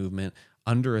GMT movement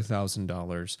under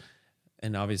 $1,000.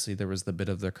 And obviously there was the bit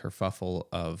of the kerfuffle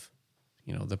of,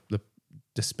 you know, the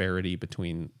disparity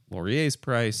between Laurier's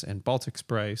price and Baltic's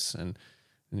price. And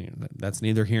you know, that's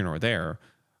neither here nor there.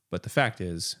 But the fact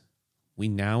is, we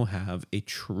now have a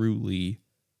truly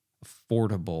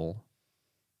affordable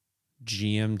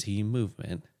GMT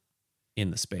movement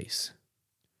in the space.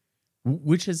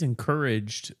 Which has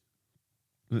encouraged,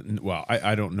 well,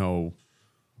 I don't know.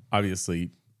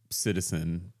 Obviously,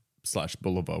 Citizen /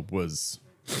 Bulova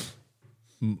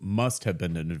must have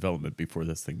been in development before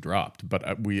this thing dropped. But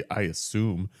I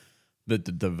assume that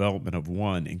the development of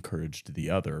one encouraged the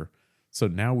other. So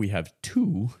now we have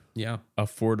two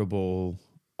affordable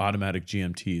automatic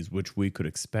GMTs, which we could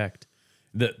expect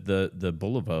the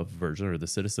Bulova version or the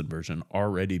Citizen version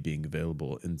already being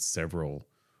available in several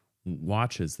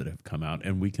watches that have come out.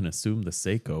 And we can assume the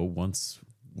Seiko,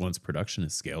 once production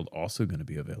is scaled, also going to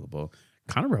be available.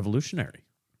 Kind of revolutionary.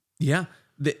 Yeah.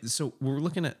 So we're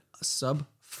looking at a sub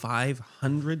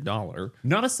 $500.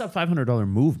 Not a sub $500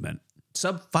 movement.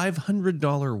 Sub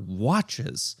 $500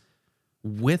 watches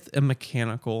with a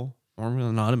mechanical or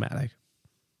an automatic,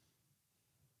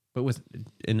 but with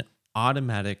an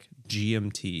automatic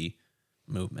GMT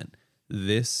movement.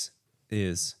 This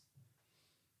is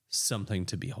something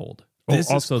to behold.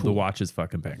 This also, is cool. The watch is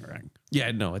fucking bangerang.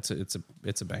 Yeah, no, it's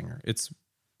a banger. It's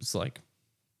like,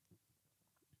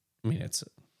 I mean, it's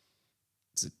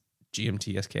a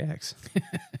GMT SKX.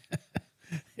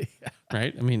 Yeah.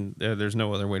 Right? I mean, there's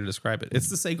no other way to describe it. It's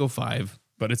the Seiko 5,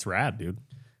 but it's rad, dude.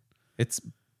 It's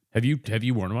have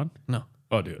you worn one? No.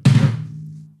 Oh, dude.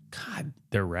 God,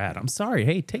 they're rad. I'm sorry.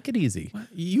 Hey, take it easy.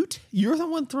 You're the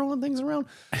one throwing things around.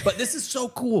 But this is so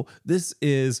cool. This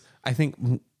is, I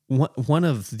think, one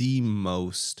of the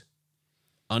most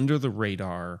under the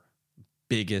radar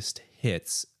biggest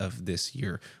hits of this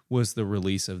year was the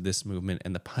release of this movement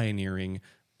and the pioneering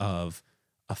of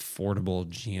affordable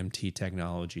GMT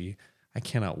technology. I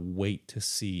cannot wait to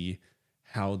see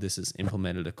how this is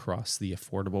implemented across the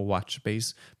affordable watch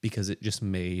space, because it just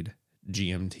made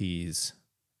GMTs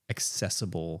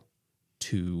accessible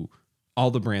to all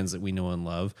the brands that we know and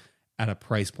love at a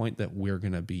price point that we're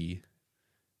going to be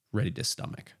ready to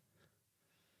stomach.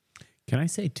 Can I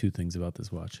say two things about this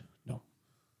watch? No.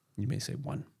 You may say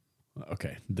one.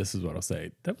 Okay, this is what I'll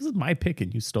say. That was my pick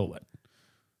and you stole it.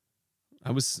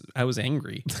 I was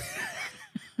angry.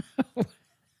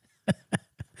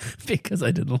 Because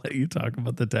I didn't let you talk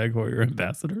about the Tag Heuer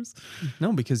ambassadors?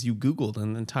 No, because you Googled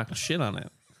and then talked shit on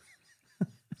it.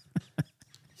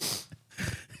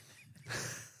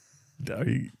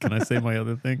 Can I say my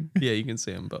other thing? Yeah, you can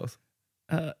say them both.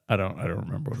 I don't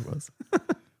remember what it was.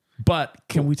 But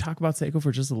can we talk about Seiko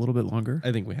for just a little bit longer?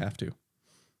 I think we have to.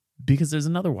 Because there's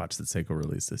another watch that Seiko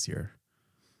released this year.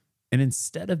 And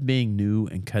instead of being new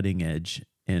and cutting edge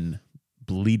and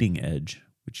bleeding edge,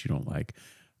 which you don't like,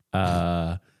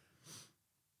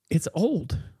 it's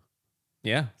old.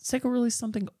 Yeah. Seiko released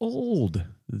something old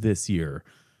this year.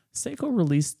 Seiko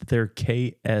released their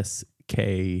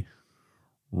KSK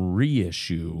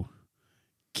reissue,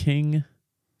 King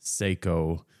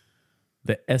Seiko,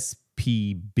 the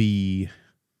SPB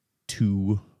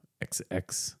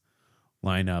 2XX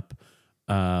lineup.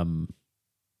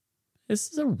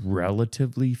 This is a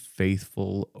relatively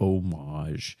faithful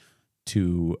homage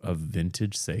to a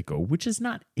vintage Seiko, which is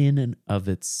not in and of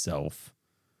itself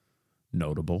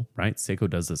notable, right? Seiko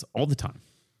does this all the time.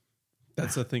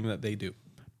 That's the thing that they do.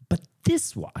 But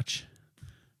this watch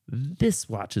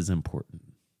is important.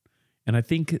 And I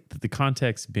think that the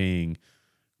context being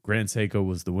Grand Seiko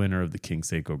was the winner of the King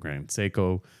Seiko Grand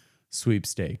Seiko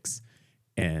sweepstakes.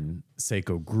 And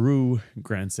Seiko grew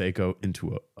Grand Seiko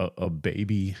into a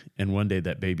baby. And one day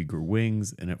that baby grew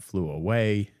wings and it flew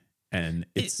away. And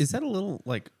is that a little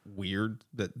like weird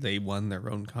that they won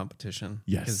their own competition?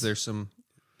 Yes. Because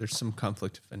there's some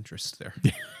conflict of interest there.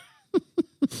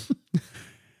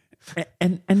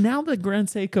 And now that Grand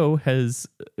Seiko has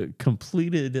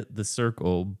completed the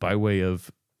circle by way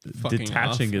of Fucking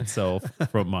detaching off. itself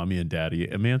from mommy and daddy,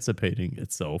 emancipating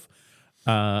itself,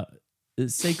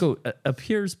 Seiko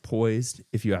appears poised,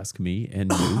 if you ask me,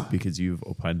 and you, because you've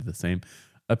opined the same,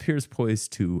 appears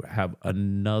poised to have a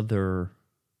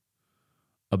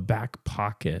back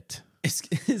pocket.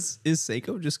 Is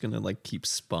Seiko just gonna like keep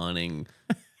spawning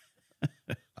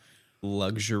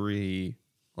luxury,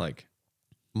 like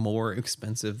more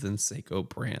expensive than Seiko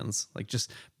brands, like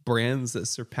just brands that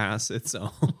surpass its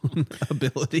own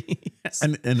ability?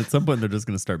 And at some point, they're just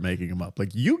going to start making them up.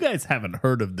 Like, you guys haven't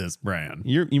heard of this brand.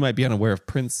 You might be unaware of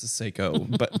Prince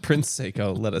Seiko, but Prince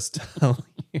Seiko, let us tell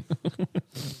you.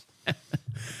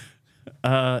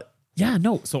 Yeah,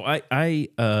 no. So I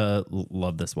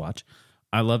love this watch.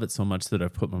 I love it so much that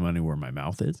I've put my money where my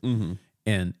mouth is,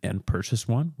 and purchased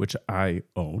one, which I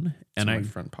own, and My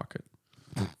front pocket.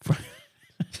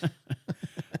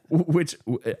 which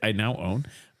I now own.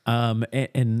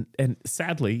 And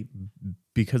sadly,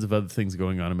 because of other things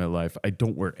going on in my life, I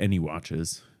don't wear any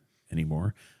watches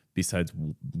anymore besides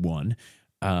one.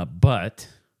 But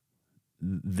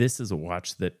this is a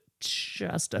watch that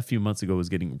just a few months ago was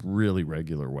getting really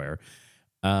regular wear.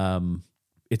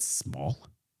 It's small.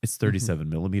 It's 37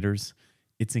 millimeters.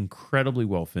 It's incredibly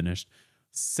well finished.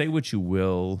 Say what you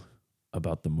will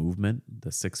about the movement,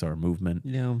 the 6R movement.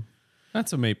 Yeah.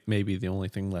 That's maybe the only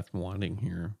thing left wanting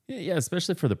here. Yeah,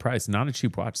 especially for the price. Not a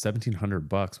cheap watch,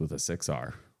 $1,700 with a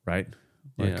 6R, right?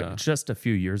 Like Yeah. just a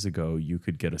few years ago, you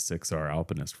could get a 6R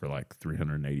Alpinist for like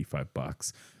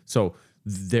 $385. So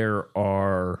there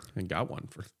are I got one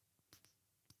for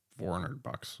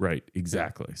 $400. right,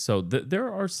 exactly. So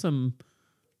there are some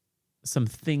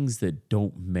things that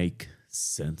don't make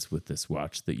sense with this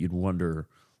watch that you'd wonder,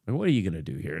 like, what are you going to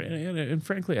do here? And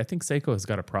frankly, I think Seiko has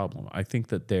got a problem. I think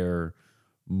that their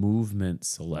movement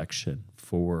selection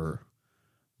for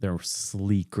their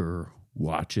sleeker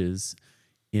watches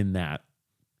in that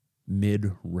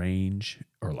mid-range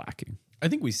are lacking. I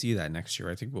think we see that next year.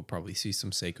 I think we'll probably see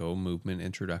some Seiko movement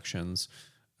introductions.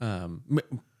 I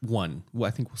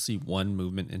think we'll see one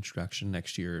movement introduction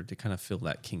next year to kind of fill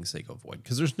that King Seiko void,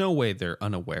 because there's no way they're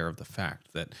unaware of the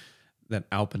fact that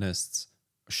alpinists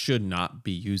should not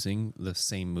be using the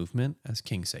same movement as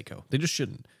King Seiko. They just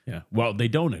shouldn't. Yeah. Well, they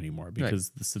don't anymore because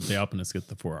the Alpinists get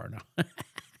the 4R now.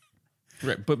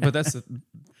 Right. But that's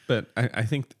but I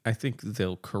think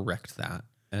they'll correct that.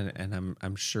 And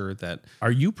I'm sure that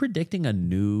Are you predicting a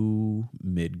new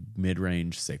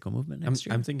mid-range Seiko movement next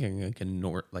year? I'm thinking like a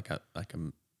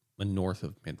north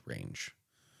of mid range.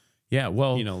 Yeah,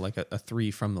 well, Like a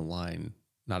 3 from the line,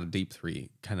 not a deep 3,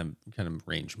 kind of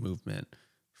range movement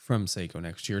from Seiko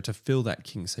next year to fill that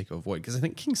King Seiko void. Because I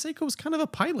think King Seiko is kind of a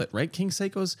pilot, right? King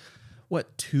Seiko's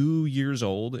 2 years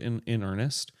old in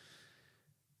earnest.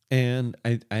 And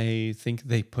I think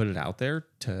they put it out there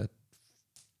to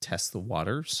test the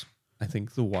waters. I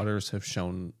think the waters have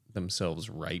shown themselves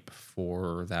ripe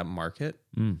for that market.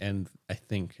 And I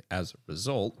think as a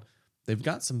result, they've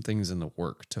got some things in the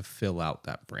work to fill out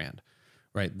that brand,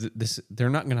 right? They're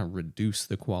not going to reduce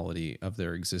the quality of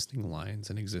their existing lines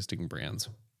and existing brands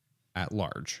at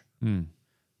large.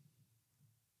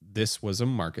 This was a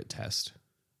market test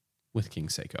with King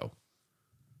Seiko.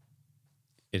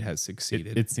 It has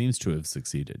succeeded. it seems to have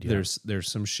succeeded. Yeah.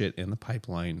 There's some shit in the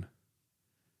pipeline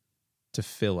to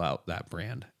fill out that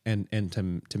brand and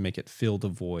to make it fill the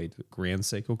void that Grand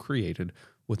Seiko created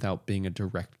without being a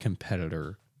direct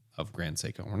competitor of Grand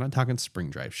Seiko. We're not talking spring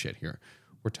drive shit here.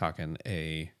 We're talking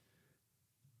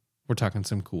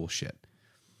some cool shit.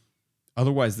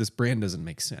 Otherwise, this brand doesn't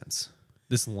make sense.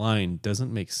 This line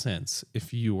doesn't make sense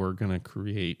if you are going to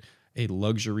create a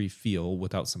luxury feel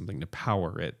without something to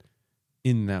power it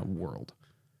in that world.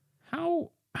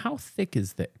 How thick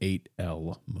is the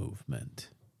 8L movement?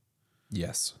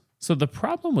 Yes. So the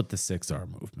problem with the 6R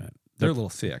movement, They're a little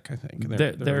thick, I think.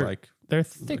 they're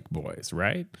thick boys,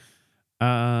 right?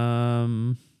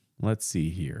 Let's see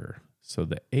here. So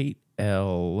the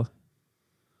 8L,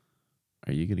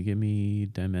 are you going to give me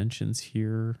dimensions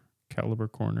here, Caliber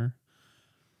Corner?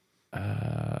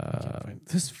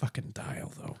 This fucking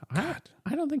dial, though. God.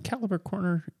 I don't think Caliber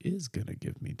Corner is going to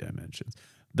give me dimensions.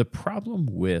 The problem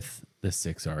with the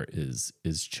 6R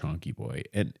is chunky boy.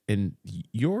 And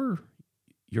your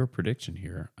prediction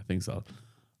here, I think, is a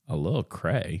little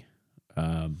cray.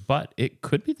 But it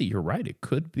could be that you're right. It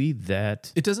could be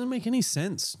that It doesn't make any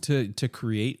sense to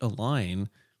create a line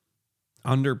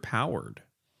underpowered.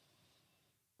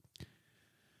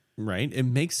 Right? It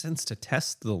makes sense to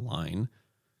test the line,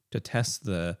 to test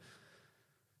the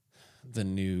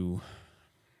new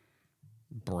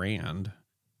brand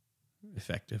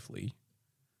effectively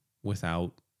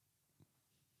without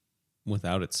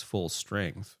its full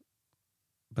strength.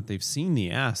 But they've seen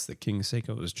the ass that King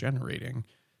Seiko is generating,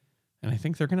 and I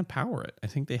think they're going to power it. I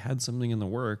think they had something in the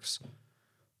works.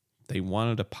 They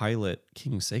wanted to pilot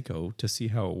King Seiko to see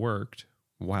how it worked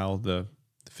while the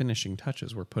finishing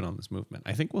touches were put on this movement.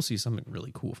 I think we'll see something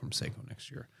really cool from Seiko next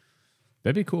year.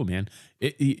 That'd be cool, man.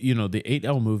 The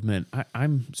 8L movement,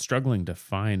 I'm struggling to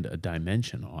find a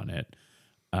dimension on it.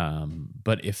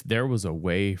 But if there was a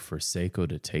way for Seiko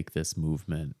to take this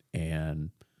movement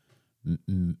and,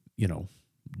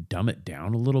 dumb it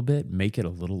down a little bit, make it a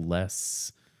little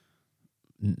less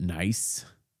nice,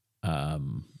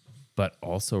 but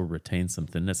also retain some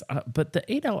thinness. But the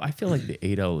 8L, I feel like the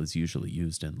 8L is usually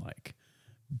used in like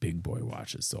big boy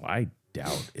watches, so I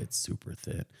doubt it's super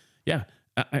thin. Yeah,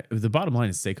 the bottom line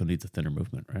is Seiko needs a thinner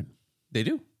movement, right? They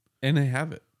do, and they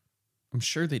have it. I'm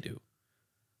sure they do.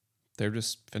 They're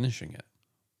just finishing it.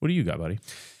 What do you got, buddy?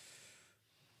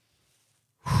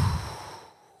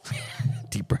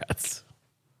 Deep breaths.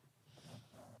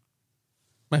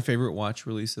 My favorite watch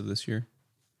release of this year?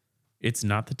 It's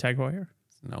not the Tag Heuer?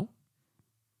 No.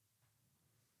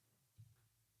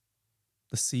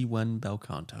 The C1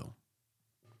 Belcanto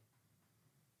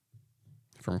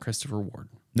from Christopher Ward.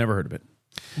 Never heard of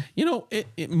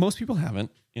it. Most people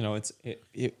haven't.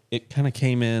 It kind of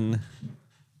came in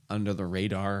under the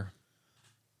radar.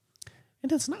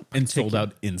 And it's not and sold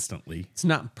out instantly. It's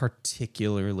not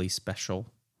particularly special,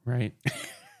 right?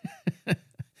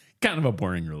 Kind of a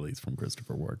boring release from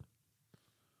Christopher Ward.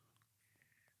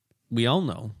 We all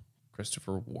know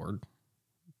Christopher Ward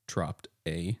dropped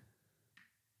a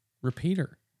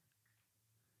repeater.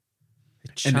 A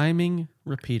chiming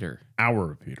repeater. Our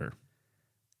repeater.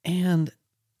 And,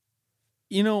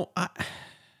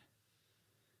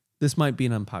 this might be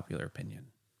an unpopular opinion.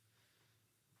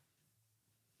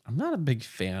 I'm not a big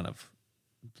fan of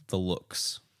the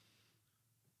looks.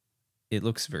 It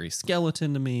looks very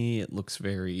skeleton to me. It looks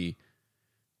very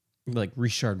like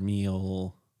Richard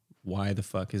Mille. Why the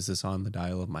fuck is this on the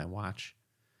dial of my watch?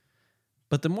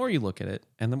 But the more you look at it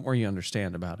and the more you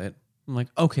understand about it, I'm like,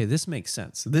 okay, this makes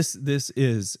sense. This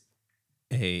is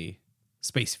a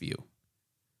space view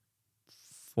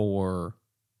for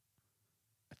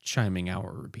a chiming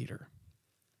hour repeater.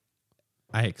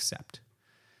 I accept.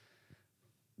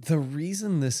 The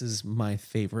reason this is my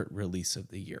favorite release of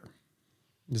the year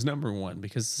is number one,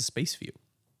 because it's a space view.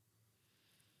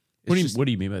 What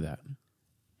do you mean by that?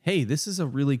 Hey, this is a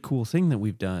really cool thing that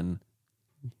we've done.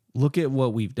 Look at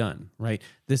what we've done, right?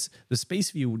 The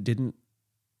space view didn't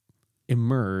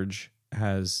emerge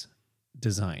as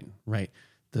design, right?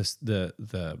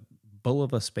 The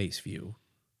Bulova space view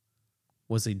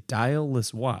was a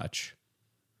dial-less watch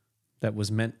that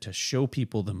was meant to show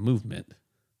people the movement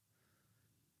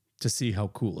to see how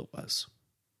cool it was.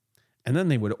 And then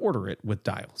they would order it with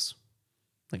dials.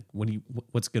 Like,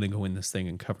 what's going to go in this thing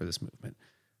and cover this movement?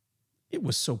 It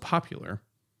was so popular,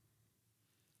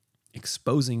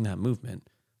 exposing that movement,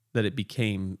 that it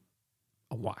became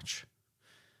a watch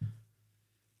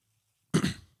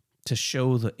to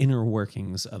show the inner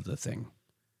workings of the thing.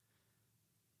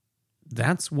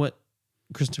 That's what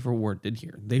Christopher Ward did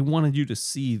here. They wanted you to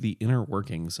see the inner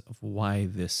workings of why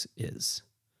this is.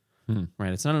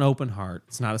 Right? It's not an open heart.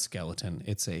 It's not a skeleton.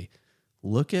 It's a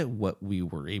look at what we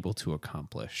were able to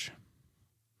accomplish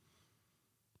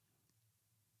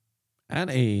at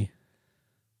a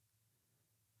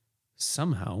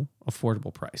somehow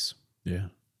affordable price. Yeah.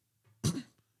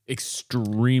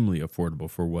 Extremely affordable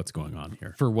for what's going on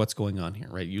here.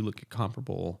 Right? You look at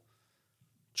comparable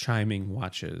chiming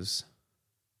watches,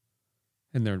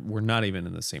 and we're not even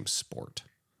in the same sport.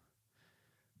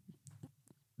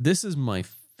 This is my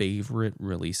favorite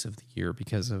release of the year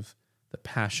because of the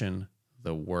passion,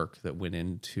 the work that went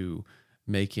into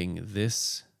making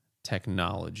this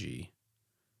technology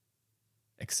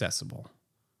accessible.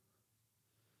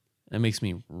 It makes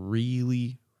me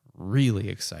really, really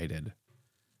excited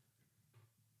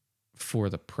for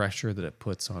the pressure that it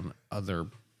puts on other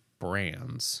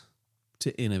brands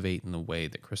to innovate in the way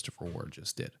that Christopher Ward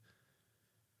just did.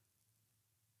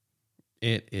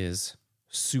 It is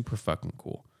super fucking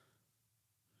cool.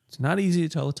 It's not easy to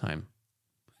tell the time.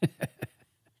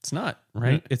 It's not,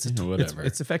 right? It's whatever.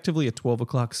 It's effectively a 12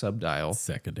 o'clock subdial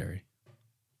Secondary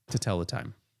to tell the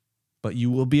time, but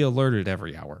you will be alerted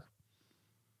every hour.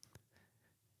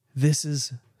 This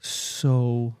is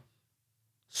so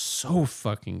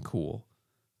fucking cool.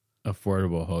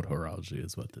 Affordable haute horology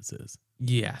is what this is.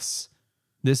 Yes.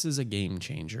 This is a game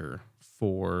changer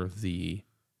for the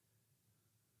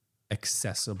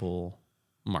accessible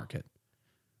market.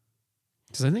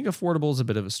 Because I think affordable is a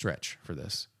bit of a stretch for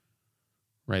this,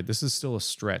 right? This is still a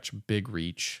stretch, big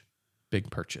reach, big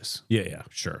purchase. Yeah,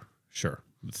 sure.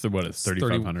 So what is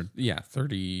 3,500? Yeah,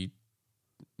 30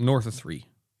 north of 3.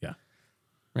 Yeah.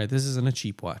 Right. This isn't a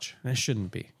cheap watch. And it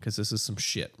shouldn't be, because this is some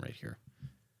shit right here.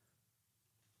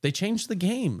 They changed the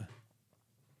game.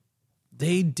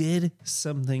 They did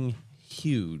something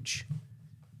huge.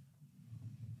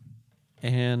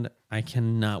 And I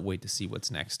cannot wait to see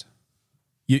what's next.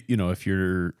 You know, if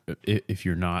you're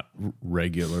not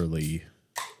regularly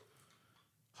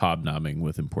hobnobbing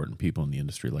with important people in the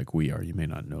industry like we are, you may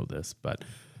not know this, but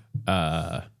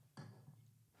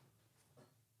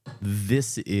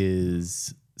this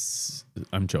is,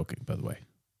 I'm joking, by the way,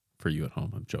 for you at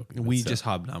home. I'm joking. We just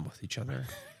hobnob with each other.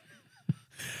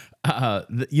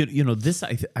 This,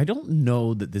 I don't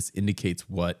know that this indicates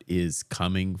what is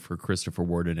coming for Christopher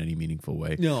Ward in any meaningful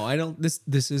way. No, I don't. This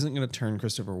isn't going to turn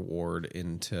Christopher Ward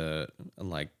into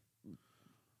like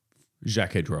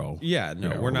Jacques Hedreau. Yeah,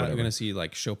 no, we're not going to see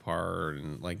like Chopard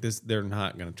and like this. They're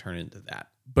not going to turn into that.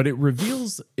 But it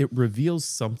reveals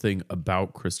something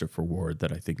about Christopher Ward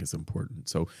that I think is important.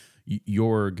 So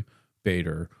Jorg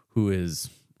Bader, who is,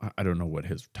 I don't know what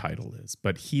his title is,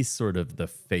 but he's sort of the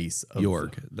face of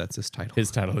Jorg. That's his title.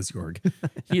 His title is Jorg.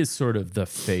 He is sort of the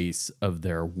face of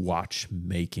their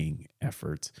watchmaking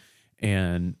efforts.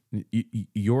 And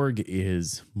Jorg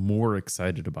is more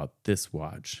excited about this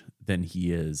watch than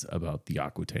he is about the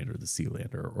Aquitaine or the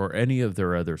Sealander or any of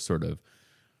their other sort of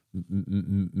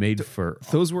made for.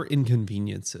 Those were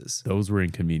inconveniences.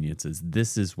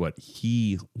 This is what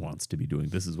he wants to be doing.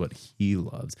 This is what he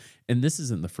loves. And this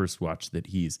isn't the first watch that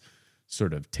he's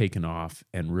sort of taken off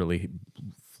and really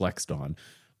flexed on.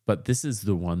 But this is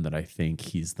the one that I think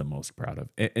he's the most proud of.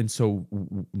 And so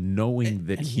knowing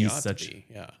that he's such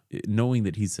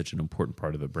an important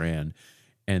part of the brand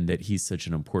and that he's such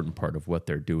an important part of what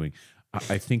they're doing,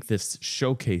 I think this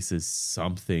showcases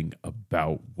something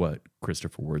about what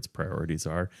Christopher Ward's priorities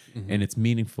are. Mm-hmm. And it's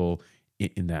meaningful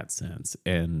in that sense.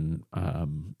 And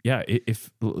if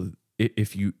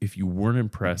you weren't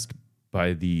impressed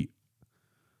by the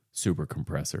super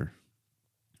compressor,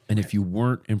 and if you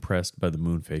weren't impressed by the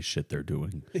Moonface shit they're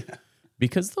doing,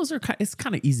 because those are it's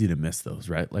kind of easy to miss those,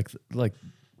 right? Like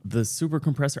the super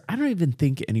compressor. I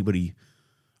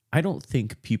don't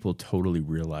think people totally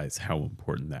realize how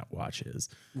important that watch is.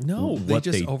 No, they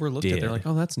just overlooked it. They're like,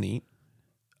 oh, that's neat.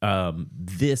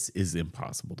 This is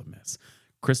impossible to miss.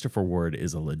 Christopher Ward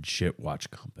is a legit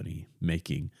watch company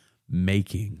making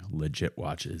legit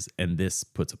watches, and this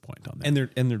puts a point on that.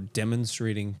 And they're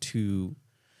demonstrating to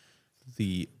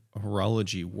the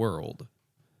horology world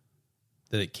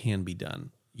that it can be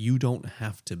done. You don't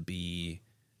have to be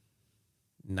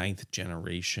 9th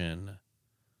generation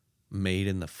made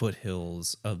in the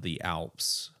foothills of the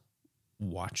Alps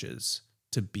watches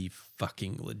to be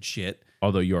fucking legit.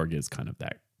 Although Jorg is kind of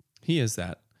that. He is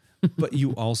that. But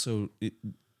you also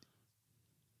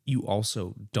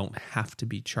don't have to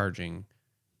be charging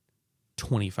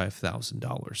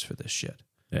 $25,000 for this shit.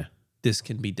 Yeah. This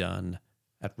can be done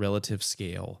at relative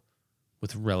scale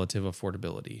with relative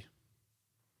affordability.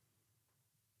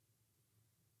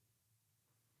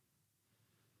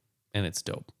 And it's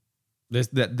dope.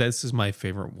 This is my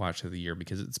favorite watch of the year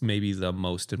because it's maybe the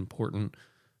most important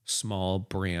small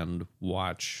brand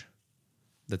watch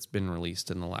that's been released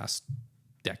in the last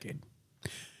decade.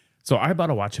 So I bought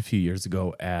a watch a few years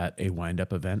ago at a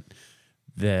wind-up event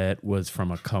that was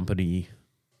from a company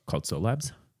called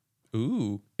Solabs.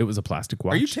 Ooh. It was a plastic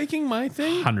watch. Are you taking my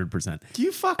thing? 100%.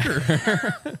 You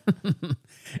fucker.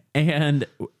 And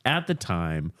at the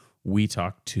time, we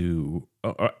talked to,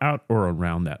 out or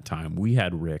around that time, we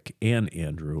had Rick and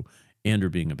Andrew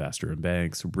being Ambassador and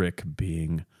Banks, Rick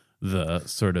being the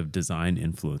sort of design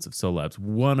influence of Solabs.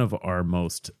 One of our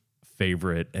most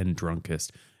favorite and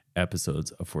drunkest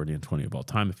episodes of 40 and 20 of all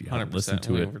time. If you haven't listened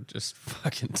to it, we're just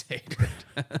fucking tatered.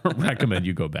 Recommend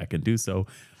you go back and do so.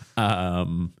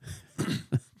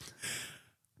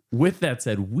 With that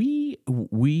said, we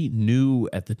knew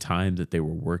at the time that they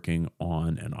were working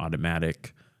on an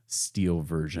automatic steel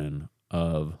version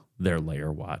of their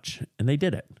layer watch, and they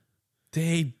did it.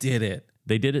 They did it.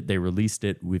 They released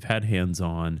it. We've had hands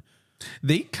on.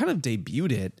 They kind of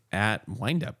debuted it at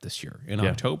Wind Up this year in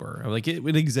October. Like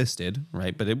it existed,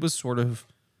 right? But it was sort of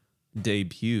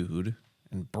debuted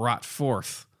and brought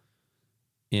forth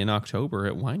in October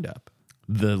at Wind Up.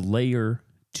 The Layer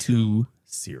 2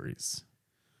 series.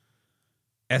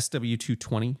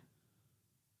 SW220.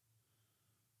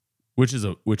 Which is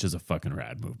a fucking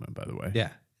rad movement, by the way. Yeah.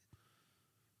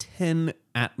 10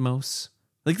 Atmos.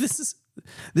 Like this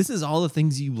is all the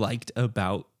things you liked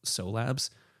about Solabs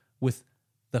with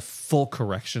the full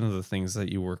correction of the things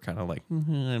that you were kind of like,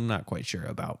 I'm not quite sure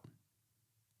about.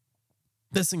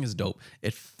 This thing is dope.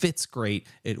 It fits great.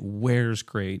 It wears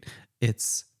great.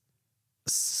 It's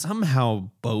somehow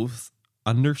both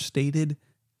understated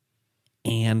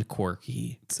and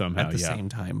quirky Somehow, at the same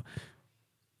time.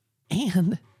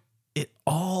 And it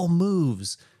all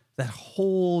moves. That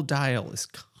whole dial is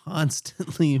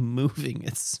constantly moving.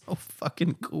 It's so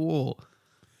fucking cool.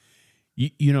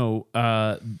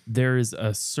 There is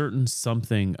a certain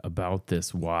something about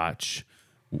this watch.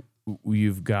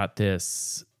 You've got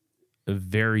this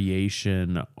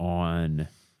variation on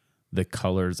the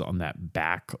colors on that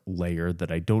back layer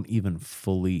that I don't even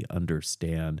fully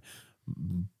understand.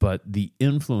 But the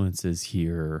influences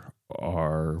here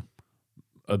are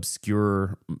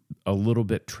obscure, a little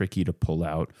bit tricky to pull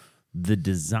out. The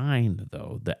design,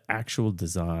 though, the actual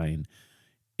design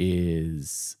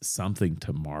is something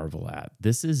to marvel at.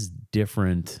 This is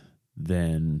different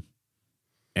than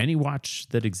any watch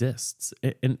that exists,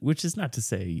 and which is not to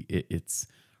say it's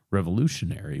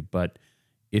revolutionary, but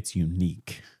it's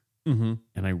unique. Mm-hmm.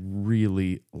 And I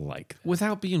really like that.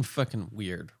 Without being fucking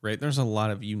weird, right? There's a lot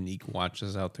of unique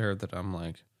watches out there that I'm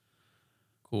like,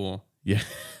 cool. Yeah,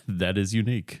 that is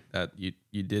unique. That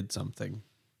you did something.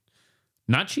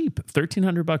 Not cheap.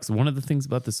 $1,300. One of the things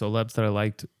about the Solabs that I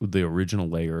liked with the original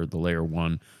layer, the layer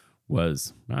 1,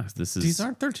 was these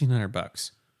aren't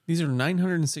 $1,300. These are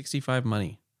 $965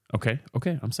 money. Okay.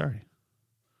 I'm sorry.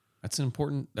 That's an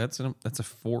important. That's a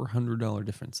 $400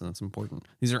 difference, and that's important.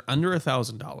 These are under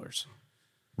 $1,000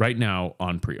 right now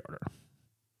on pre-order.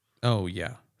 Oh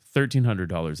yeah,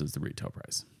 $1,300 is the retail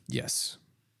price. Yes.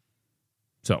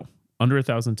 So under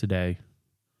 $1,000 today.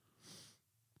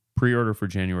 Pre-order for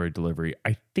January delivery.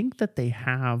 I think that they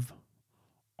have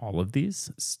all of these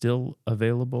still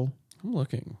available. I'm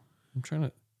looking. I'm trying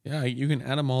to. Yeah, you can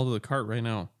add them all to the cart right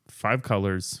now. 5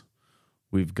 colors.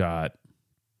 We've got.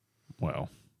 Well,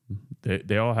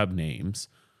 they all have names.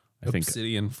 I think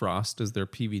Obsidian Frost is their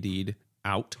PVD'd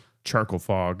out. Charcoal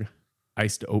Fog,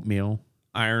 Iced Oatmeal,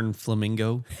 Iron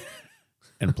Flamingo,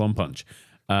 and Plum Punch.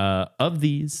 Of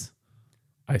these,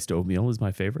 Iced Oatmeal is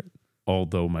my favorite,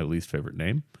 although my least favorite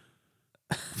name.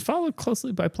 Followed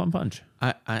closely by Plum Punch.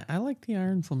 I like the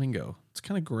Iron Flamingo. It's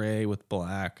kind of gray with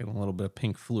black and a little bit of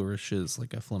pink flourishes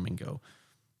like a flamingo,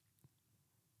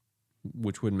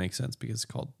 which would make sense because it's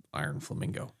called Iron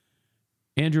Flamingo.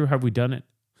 Andrew, have we done it?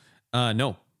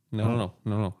 No.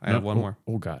 I have one more.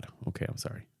 Oh, God. Okay, I'm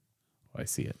sorry. Oh, I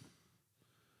see it.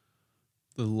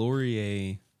 The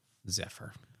Laurier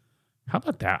Zephyr. How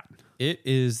about that? It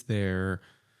is their...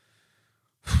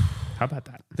 How about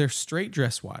that? Their straight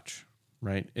dress watch,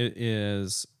 right? It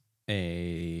is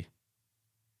a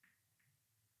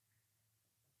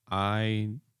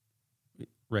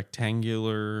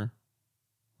rectangular,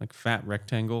 like fat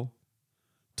rectangle.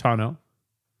 Tonneau.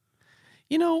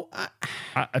 You know,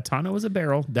 A tonneau is a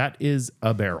barrel. That is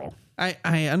a barrel.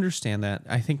 I understand that.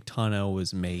 I think tonneau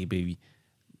was maybe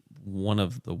one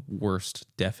of the worst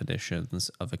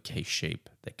definitions of a case shape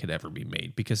that could ever be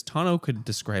made, because tonneau could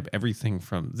describe everything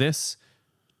from this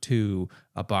to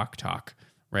a Baktok,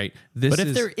 right? But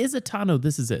if there is a tonneau,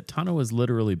 this is it. Tonneau is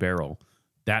literally barrel.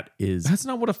 That's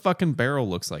not what a fucking barrel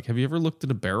looks like. Have you ever looked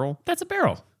at a barrel? That's a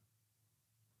barrel.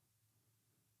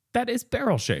 That is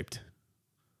barrel shaped.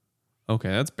 Okay,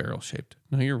 that's barrel shaped.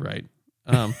 No, you're right.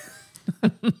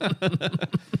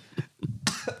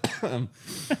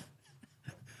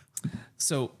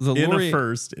 So the In Laurier, a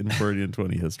first in Freudian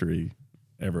 20 history,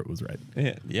 Everett was right.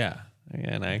 yeah,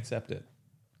 and I accept it.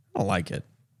 I don't like it,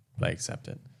 but I accept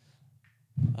it.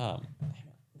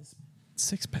 This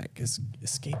 6-pack is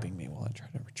escaping me while I try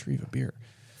to retrieve a beer.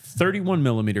 31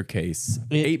 millimeter case,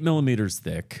 8 millimeters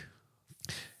thick,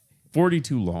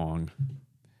 42 long.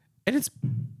 And it's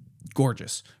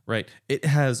gorgeous, right? It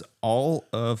has all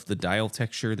of the dial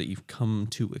texture that you've come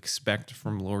to expect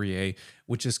from Laurier,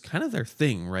 which is kind of their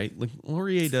thing, right? Like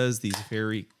Laurier does these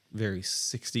very, very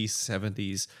 60s,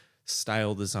 70s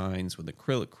style designs with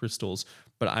acrylic crystals,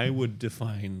 but I would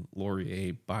define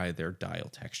Laurier by their dial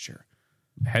texture.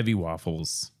 Heavy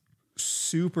waffles.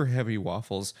 Super heavy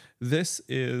waffles. This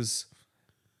is,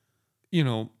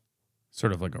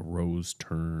 Sort of like a rose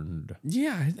turned.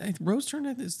 Yeah, rose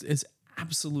turned is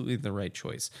absolutely the right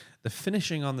choice. The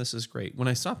finishing on this is great. When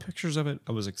I saw pictures of it,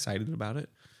 I was excited about it.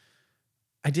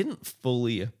 I didn't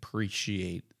fully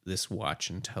appreciate this watch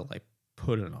until I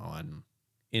put it on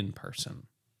in person.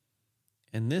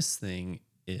 And this thing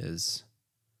is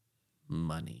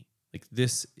money. Like,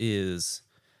 this is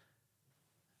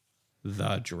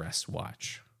the dress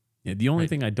watch. Yeah, the only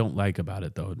thing I don't like about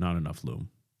it, though, not enough lume.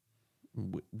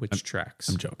 Which tracks?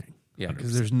 I'm joking. Yeah,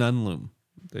 because there's none lume.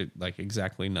 They like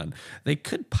exactly none. They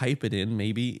could pipe it in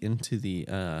maybe into the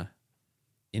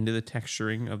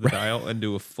texturing of the dial and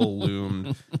do a full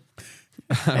loomed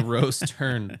rose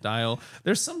turn dial.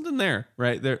 There's something there,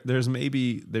 right? There's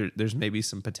maybe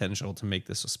some potential to make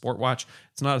this a sport watch.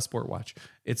 It's not a sport watch.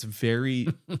 It's very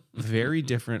very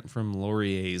different from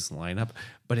Laurier's lineup,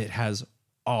 but it has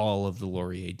all of the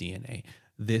Laurier DNA.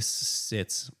 This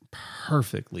sits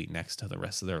perfectly next to the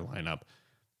rest of their lineup.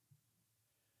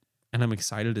 And I'm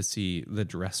excited to see the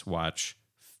dress watch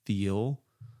feel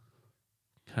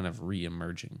kind of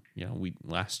re-emerging. You know, we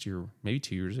last year, maybe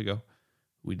 2 years ago,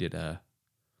 we did a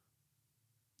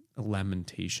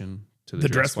lamentation to the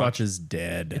dress watch is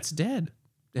dead. It's dead.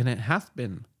 And it hath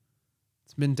been.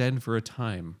 It's been dead for a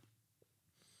time.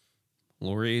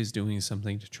 Laurier is doing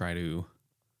something to try to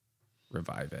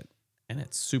revive it. And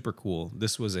it's super cool.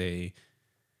 This was a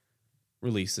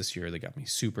release this year that got me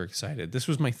super excited. This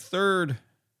was my third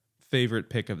favorite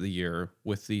pick of the year,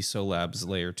 with the Solabs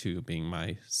Layer 2 being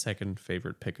my second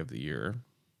favorite pick of the year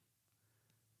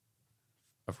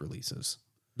of releases.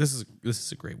 This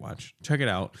is a great watch. Check it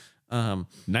out.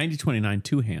 9029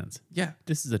 two hands. Yeah.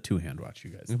 This is a two-hand watch,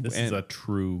 you guys. This is a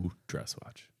true dress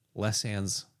watch. Less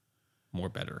hands, more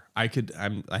better. I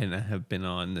have been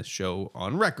on this show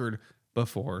on record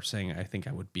before saying I think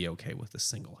I would be okay with a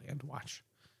single hand watch.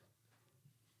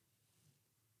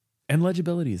 And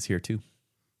legibility is here too.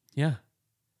 Yeah.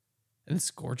 And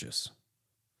it's gorgeous.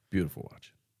 Beautiful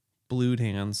watch. Blued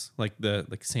hands, like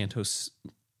Santos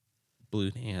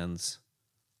blued hands.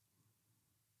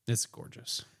 It's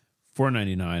gorgeous.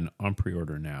 $4.99 on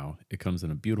pre-order now. It comes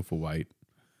in a beautiful white,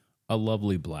 a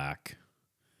lovely black,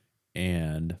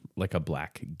 and like a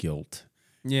black gilt.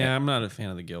 Yeah, I'm not a fan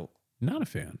of the gilt. Not a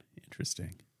fan.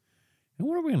 Interesting. And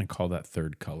what are we going to call that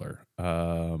third color?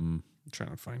 I'm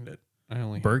trying to find it.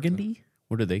 Burgundy?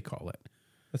 What do they call it?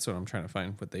 That's what I'm trying to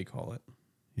find, what they call it.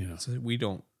 Yeah. So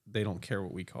they don't care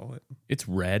what we call it. It's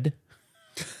red.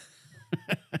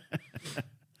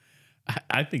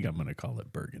 I think I'm going to call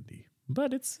it burgundy,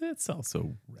 but it's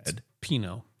also red. It's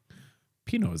Pinot.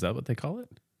 Pinot, is that what they call it?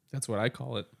 That's what I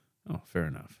call it. Oh, fair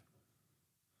enough.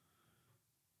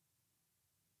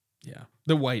 Yeah.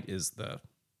 The white is the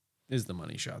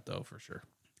money shot though, for sure.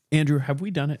 Andrew, have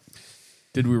we done it?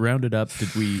 Did we round it up?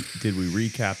 Did we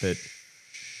recap it?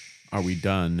 Are we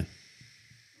done?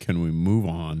 Can we move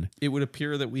on? It would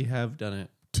appear that we have done it.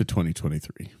 To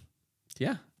 2023.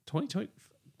 Yeah.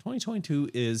 2022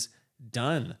 is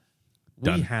done.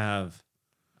 Done. We have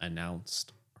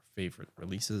announced our favorite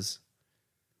releases,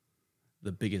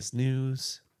 the biggest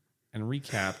news, and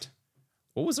recapped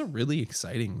what was a really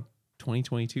exciting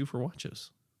 2022 for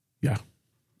watches. Yeah.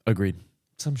 Agreed.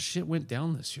 Some shit went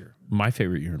down this year. My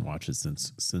favorite year in watches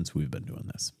since we've been doing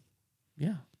this.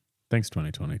 Yeah. Thanks,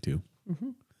 2022. Mm-hmm.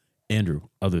 Andrew,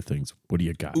 other things. What do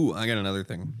you got? Ooh, I got another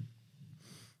thing.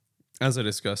 As I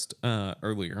discussed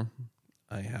earlier,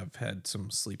 I have had some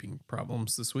sleeping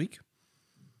problems this week,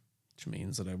 which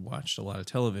means that I've watched a lot of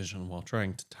television while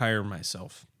trying to tire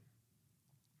myself.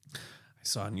 I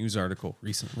saw a news article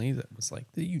recently that was like,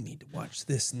 you need to watch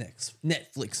this next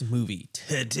Netflix movie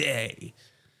today.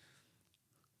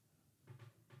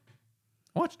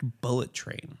 I watched Bullet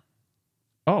Train.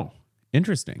 Oh,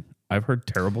 interesting. I've heard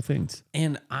terrible things.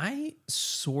 And I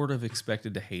sort of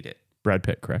expected to hate it. Brad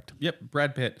Pitt, correct? Yep,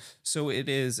 Brad Pitt. So it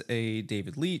is a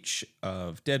David Leitch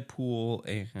of Deadpool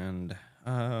and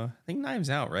I think Knives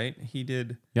Out, right? He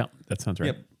did. Yeah, that sounds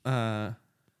right. Yep.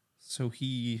 So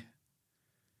he's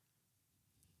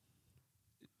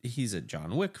a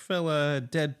John Wick fella,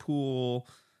 Deadpool,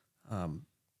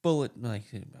 Bullet. Like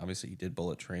obviously he did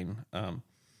Bullet Train.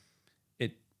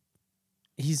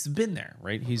 He's been there,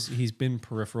 right? He's been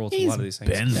peripheral to a lot of these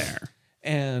things. Been there,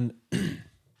 and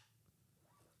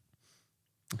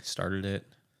started it.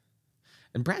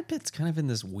 And Brad Pitt's kind of in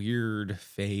this weird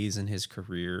phase in his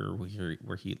career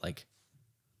where he like,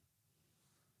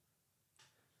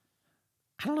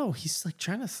 I don't know, he's like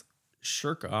trying to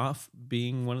shirk off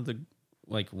being one of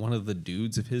the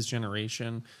dudes of his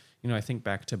generation. You know, I think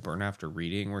back to Burn After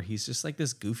Reading, where he's just like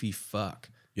this goofy fuck.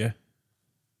 Yeah.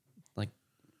 Like,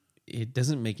 it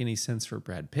doesn't make any sense for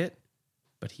Brad Pitt,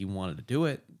 but he wanted to do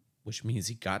it, which means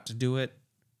he got to do it.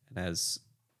 And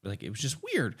it was just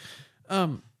weird.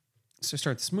 So I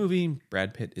start this movie.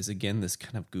 Brad Pitt is again this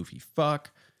kind of goofy fuck.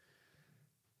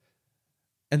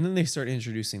 And then they start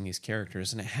introducing these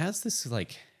characters, and it has this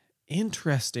like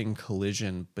interesting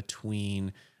collision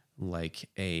between like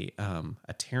a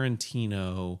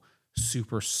Tarantino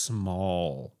super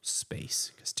small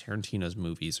space, because Tarantino's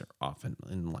movies are often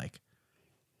in like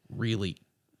really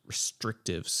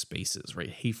restrictive spaces, right?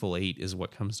 Hateful Eight is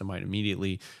what comes to mind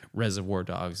immediately. Reservoir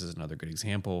Dogs is another good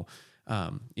example.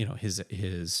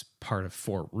 His part of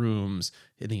Four Rooms,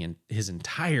 his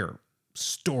entire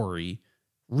story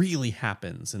really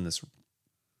happens in this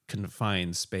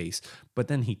confined space, but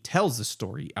then he tells the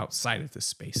story outside of this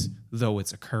space, though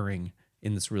it's occurring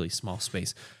in this really small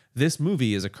space. This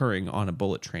movie is occurring on a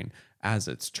bullet train as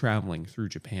it's traveling through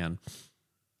Japan.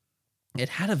 It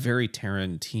had a very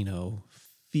Tarantino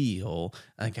feel,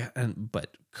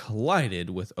 but collided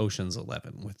with Ocean's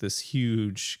 11, with this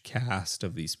huge cast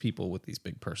of these people with these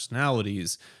big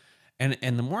personalities. And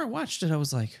the more I watched it, I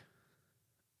was like,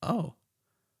 oh,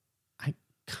 I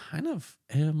kind of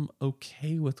am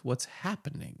okay with what's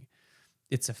happening.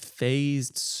 It's a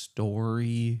phased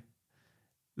story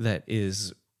that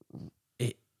is...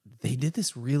 They did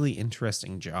this really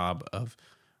interesting job of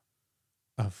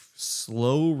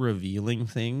slow revealing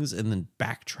things and then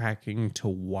backtracking to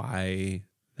why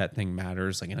that thing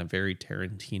matters, like in a very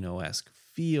Tarantino-esque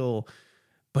feel,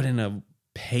 but in a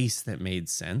pace that made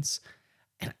sense.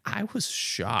 And I was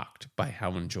shocked by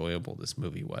how enjoyable this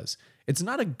movie was. It's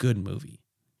not a good movie.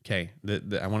 Okay.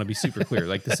 I want to be super clear.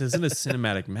 Like, this isn't a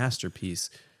cinematic masterpiece.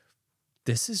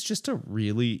 This is just a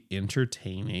really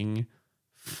entertaining,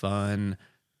 fun,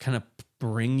 kind of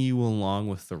bring you along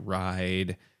with the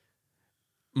ride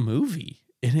movie.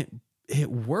 And it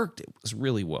worked. It was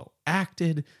really well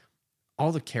acted.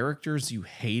 All the characters you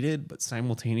hated but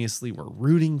simultaneously were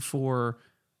rooting for,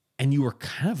 and you were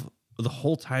kind of the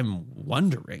whole time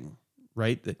wondering,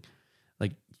 right, that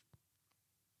like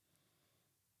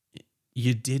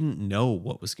you didn't know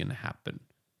what was going to happen.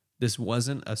 This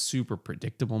wasn't a super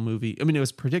predictable movie. I mean, it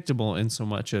was predictable in so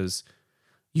much as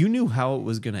you knew how it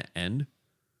was going to end.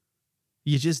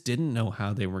 You just didn't know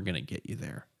how they were going to get you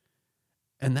there.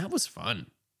 And that was fun.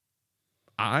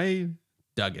 I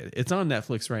dug it. It's on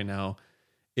Netflix right now.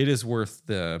 It is worth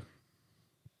the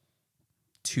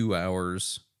 2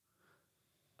 hours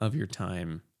of your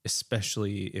time,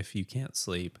 especially if you can't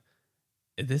sleep.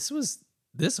 This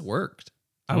worked.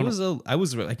 I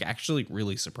was like actually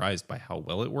really surprised by how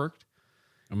well it worked.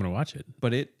 I'm going to watch it.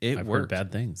 But it I've worked. heard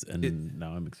bad things, and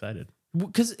now I'm excited.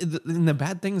 Because the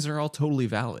bad things are all totally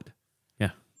valid.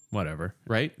 Whatever.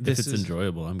 Right? If it's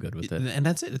enjoyable, I'm good with it. And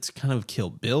that's it. It's kind of Kill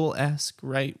Bill-esque,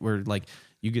 right? Where like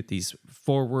you get these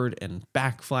forward and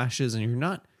back flashes and you're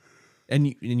not,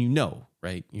 and you know,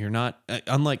 right? You're not,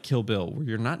 unlike Kill Bill, where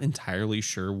you're not entirely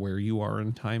sure where you are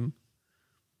in time.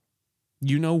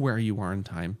 You know where you are in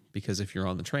time because if you're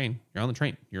on the train, you're on the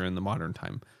train. You're in the modern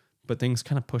time. But things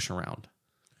kind of push around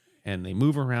and they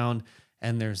move around.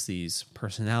 And there's these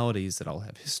personalities that all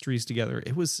have histories together.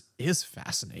 It is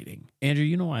fascinating. Andrew,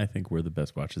 you know why I think we're the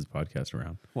best Watches podcast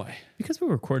around? Why? Because we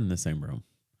record in the same room.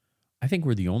 I think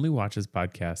we're the only Watches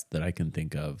podcast that I can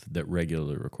think of that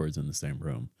regularly records in the same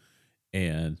room.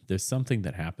 And there's something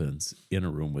that happens in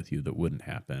a room with you that wouldn't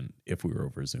happen if we were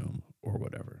over Zoom or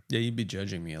whatever. Yeah, you'd be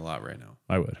judging me a lot right now.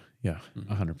 I would. Yeah,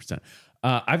 100%.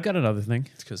 I've got another thing.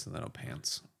 It's because of the no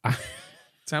pants.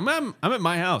 So I'm at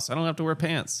my house. I don't have to wear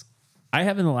pants. I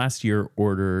have in the last year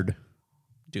ordered.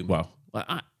 Well,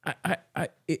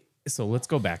 So let's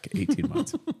go back 18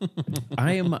 months.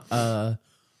 I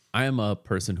am a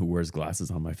person who wears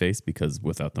glasses on my face because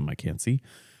without them I can't see.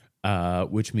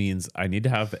 Which means I need to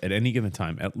have at any given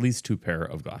time at least 2 pair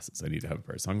of glasses. I need to have a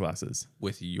pair of sunglasses.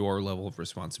 With your level of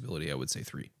responsibility, I would say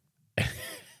 3.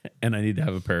 And I need to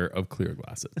have a pair of clear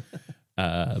glasses.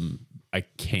 I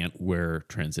can't wear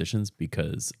transitions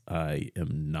because I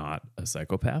am not a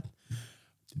psychopath.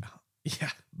 Yeah.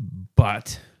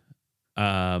 But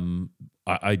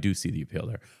I do see the appeal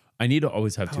there. I need to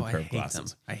always have 2 pair of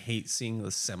glasses. I hate seeing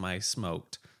the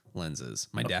semi-smoked lenses.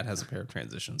 My dad has a pair of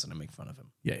transitions and I make fun of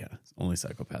him. Yeah. Only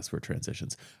psychopaths wear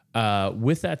transitions.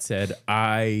 With that said,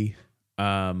 I'm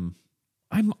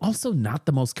also not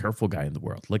the most careful guy in the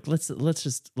world. Like let's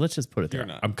just put it there. You're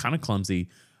not. I'm kind of clumsy.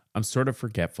 I'm sort of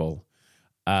forgetful.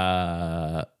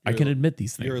 I can admit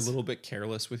these things. You're a little bit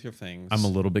careless with your things. I'm a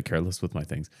little bit careless with my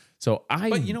things. So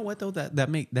But you know what though? That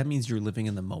means you're living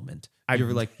in the moment.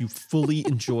 You fully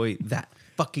enjoy that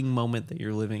fucking moment that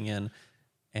you're living in,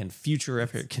 and future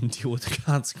effort can deal with the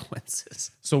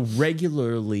consequences. So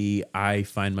regularly I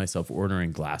find myself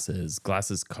ordering glasses.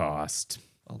 Glasses cost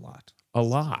a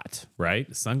lot,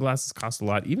 right? Sunglasses cost a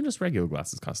lot. Even just regular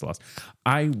glasses cost a lot.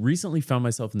 I recently found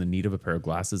myself in the need of a pair of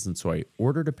glasses, and so I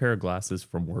ordered a pair of glasses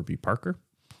from Warby Parker,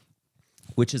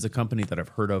 which is a company that I've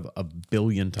heard of a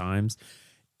billion times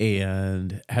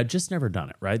and had just never done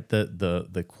it, right?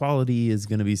 The quality is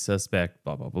going to be suspect,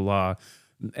 blah, blah, blah.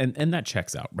 And that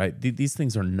checks out, right? These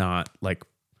things are not like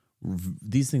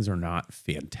these things are not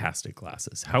fantastic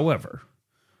glasses. However,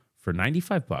 for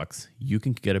 $95, you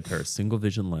can get a pair of single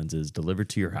vision lenses delivered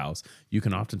to your house. You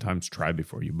can oftentimes try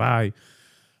before you buy.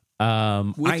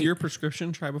 With your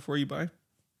prescription, try before you buy?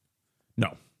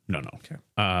 No. Okay.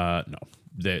 No.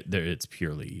 It's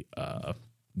purely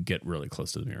get really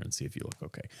close to the mirror and see if you look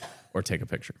okay, or take a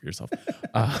picture of yourself.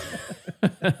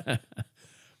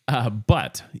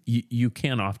 But you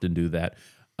can often do that.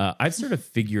 I've sort of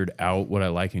figured out what I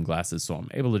like in glasses, so I'm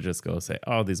able to just go say,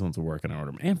 oh, these ones will work, and I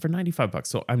order them. And for $95.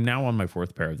 So I'm now on my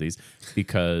fourth pair of these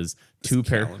because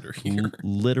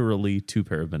literally two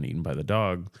pair have been eaten by the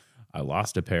dog. I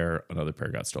lost a pair, another pair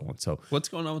got stolen. So what's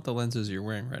going on with the lenses you're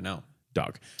wearing right now?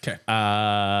 Dog. Okay.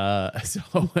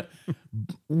 So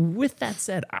with that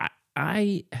said,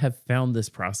 I have found this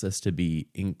process to be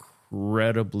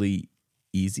incredibly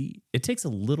easy. It takes a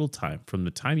little time from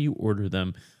the time you order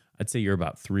them. I'd say you're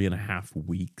about 3.5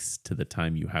 weeks to the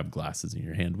time you have glasses in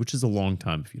your hand, which is a long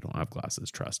time if you don't have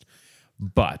glasses, trust.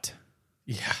 But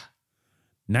yeah,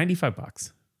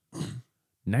 $95.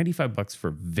 $95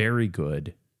 for very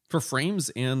good. For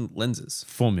frames and lenses.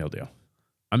 Full meal deal.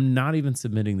 I'm not even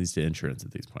submitting these to insurance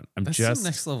at this point. That's just some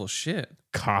next level shit.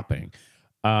 Copping.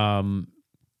 And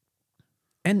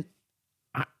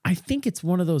I think it's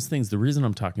one of those things. The reason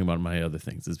I'm talking about my other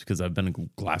things is because I've been a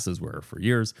glasses wearer for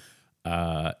years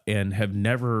and have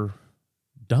never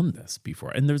done this before.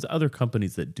 And there's other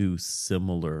companies that do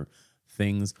similar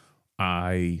things.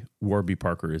 Warby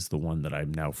Parker is the one that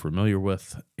I'm now familiar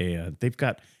with, and they've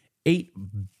got 8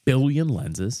 billion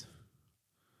lenses,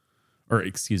 or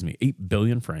excuse me, 8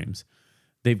 billion frames.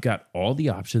 They've got all the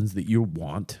options that you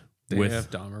want. They have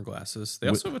Dahmer glasses. They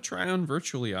also have a try on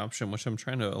virtually option, which I'm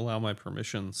trying to allow my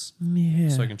permissions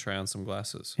so I can try on some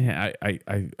glasses. Yeah,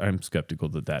 I'm skeptical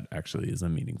that actually is a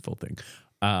meaningful thing.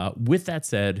 With that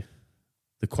said,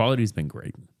 the quality's been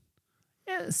great.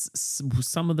 Yes,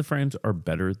 some of the frames are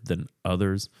better than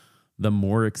others. The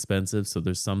more expensive, so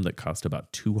there's some that cost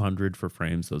about $200 for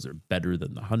frames. Those are better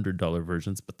than the $100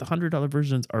 versions, but the $100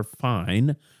 versions are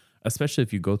fine, especially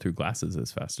if you go through glasses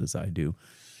as fast as I do.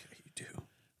 Yeah, you do.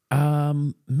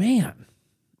 Man,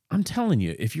 I'm telling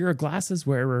you, if you're a glasses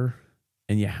wearer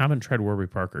and you haven't tried Warby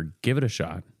Parker, give it a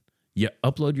shot. You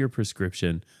upload your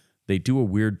prescription. They do a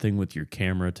weird thing with your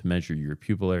camera to measure your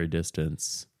pupillary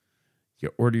distance. You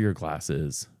order your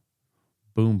glasses.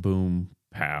 Boom, boom,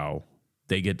 pow.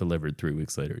 They get delivered 3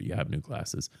 weeks later. You have new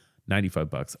glasses.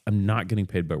 $95. I'm not getting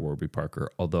paid by Warby Parker,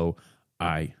 although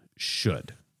I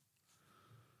should.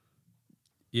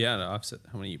 Yeah, to offset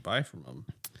how many you buy from them.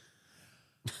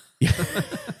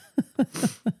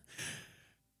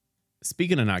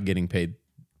 Speaking of not getting paid,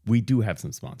 we do have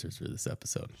some sponsors for this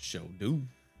episode. Show do.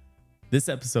 This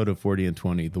episode of 40 and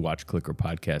 20, the Watch Clicker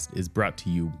podcast, is brought to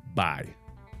you by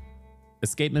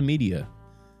Escapement Media.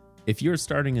 If you're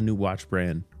starting a new watch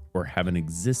brand or have an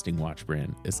existing watch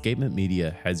brand, Escapement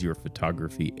Media has your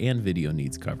photography and video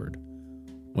needs covered.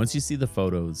 Once you see the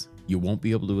photos, you won't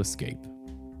be able to escape.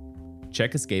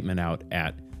 Check Escapement out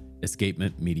at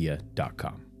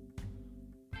escapementmedia.com.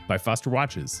 By Foster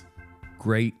Watches.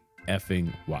 Great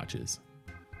effing watches.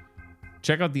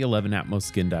 Check out the 11 Atmos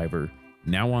Skin Diver,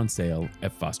 now on sale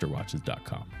at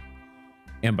fosterwatches.com.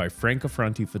 And by Frank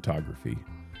Affronti Photography,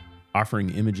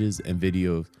 offering images and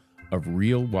videos of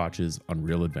real watches on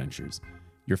real adventures.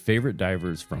 Your favorite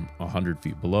divers from 100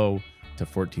 feet below to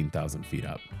 14,000 feet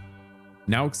up.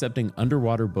 Now accepting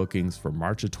underwater bookings for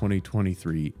March of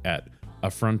 2023 at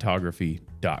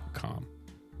affrontography.com.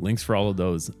 Links for all of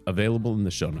those available in the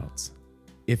show notes.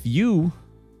 If you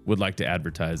would like to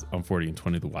advertise on 40 and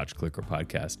 20 the Watch Clicker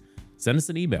podcast, send us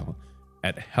an email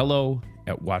at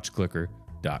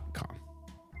hello@watchclicker.com.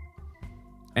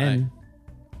 And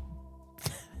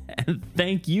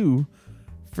thank you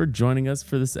for joining us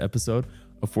for this episode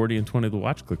of 40 and 20 the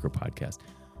Watch Clicker podcast.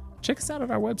 Check us out at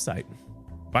our website,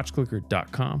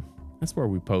 watchclicker.com. That's where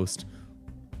we post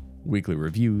weekly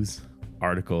reviews,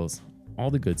 articles,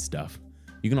 all the good stuff.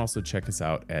 You can also check us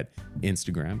out at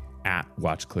Instagram at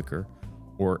WatchClicker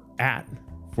or at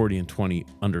 40 and 20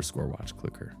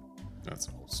 _WatchClicker. That's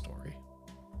a whole story.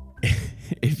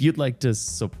 If you'd like to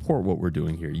support what we're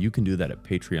doing here, you can do that at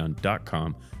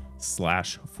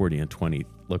patreon.com/40 and 20.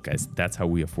 Look, guys, that's how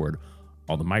we afford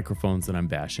all the microphones that I'm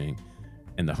bashing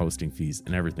and the hosting fees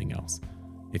and everything else.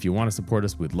 If you want to support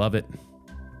us, we'd love it.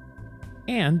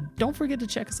 And don't forget to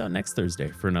check us out next Thursday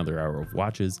for another hour of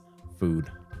watches, food,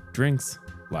 drinks,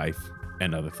 life,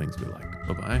 and other things we like.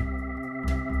 Bye-bye.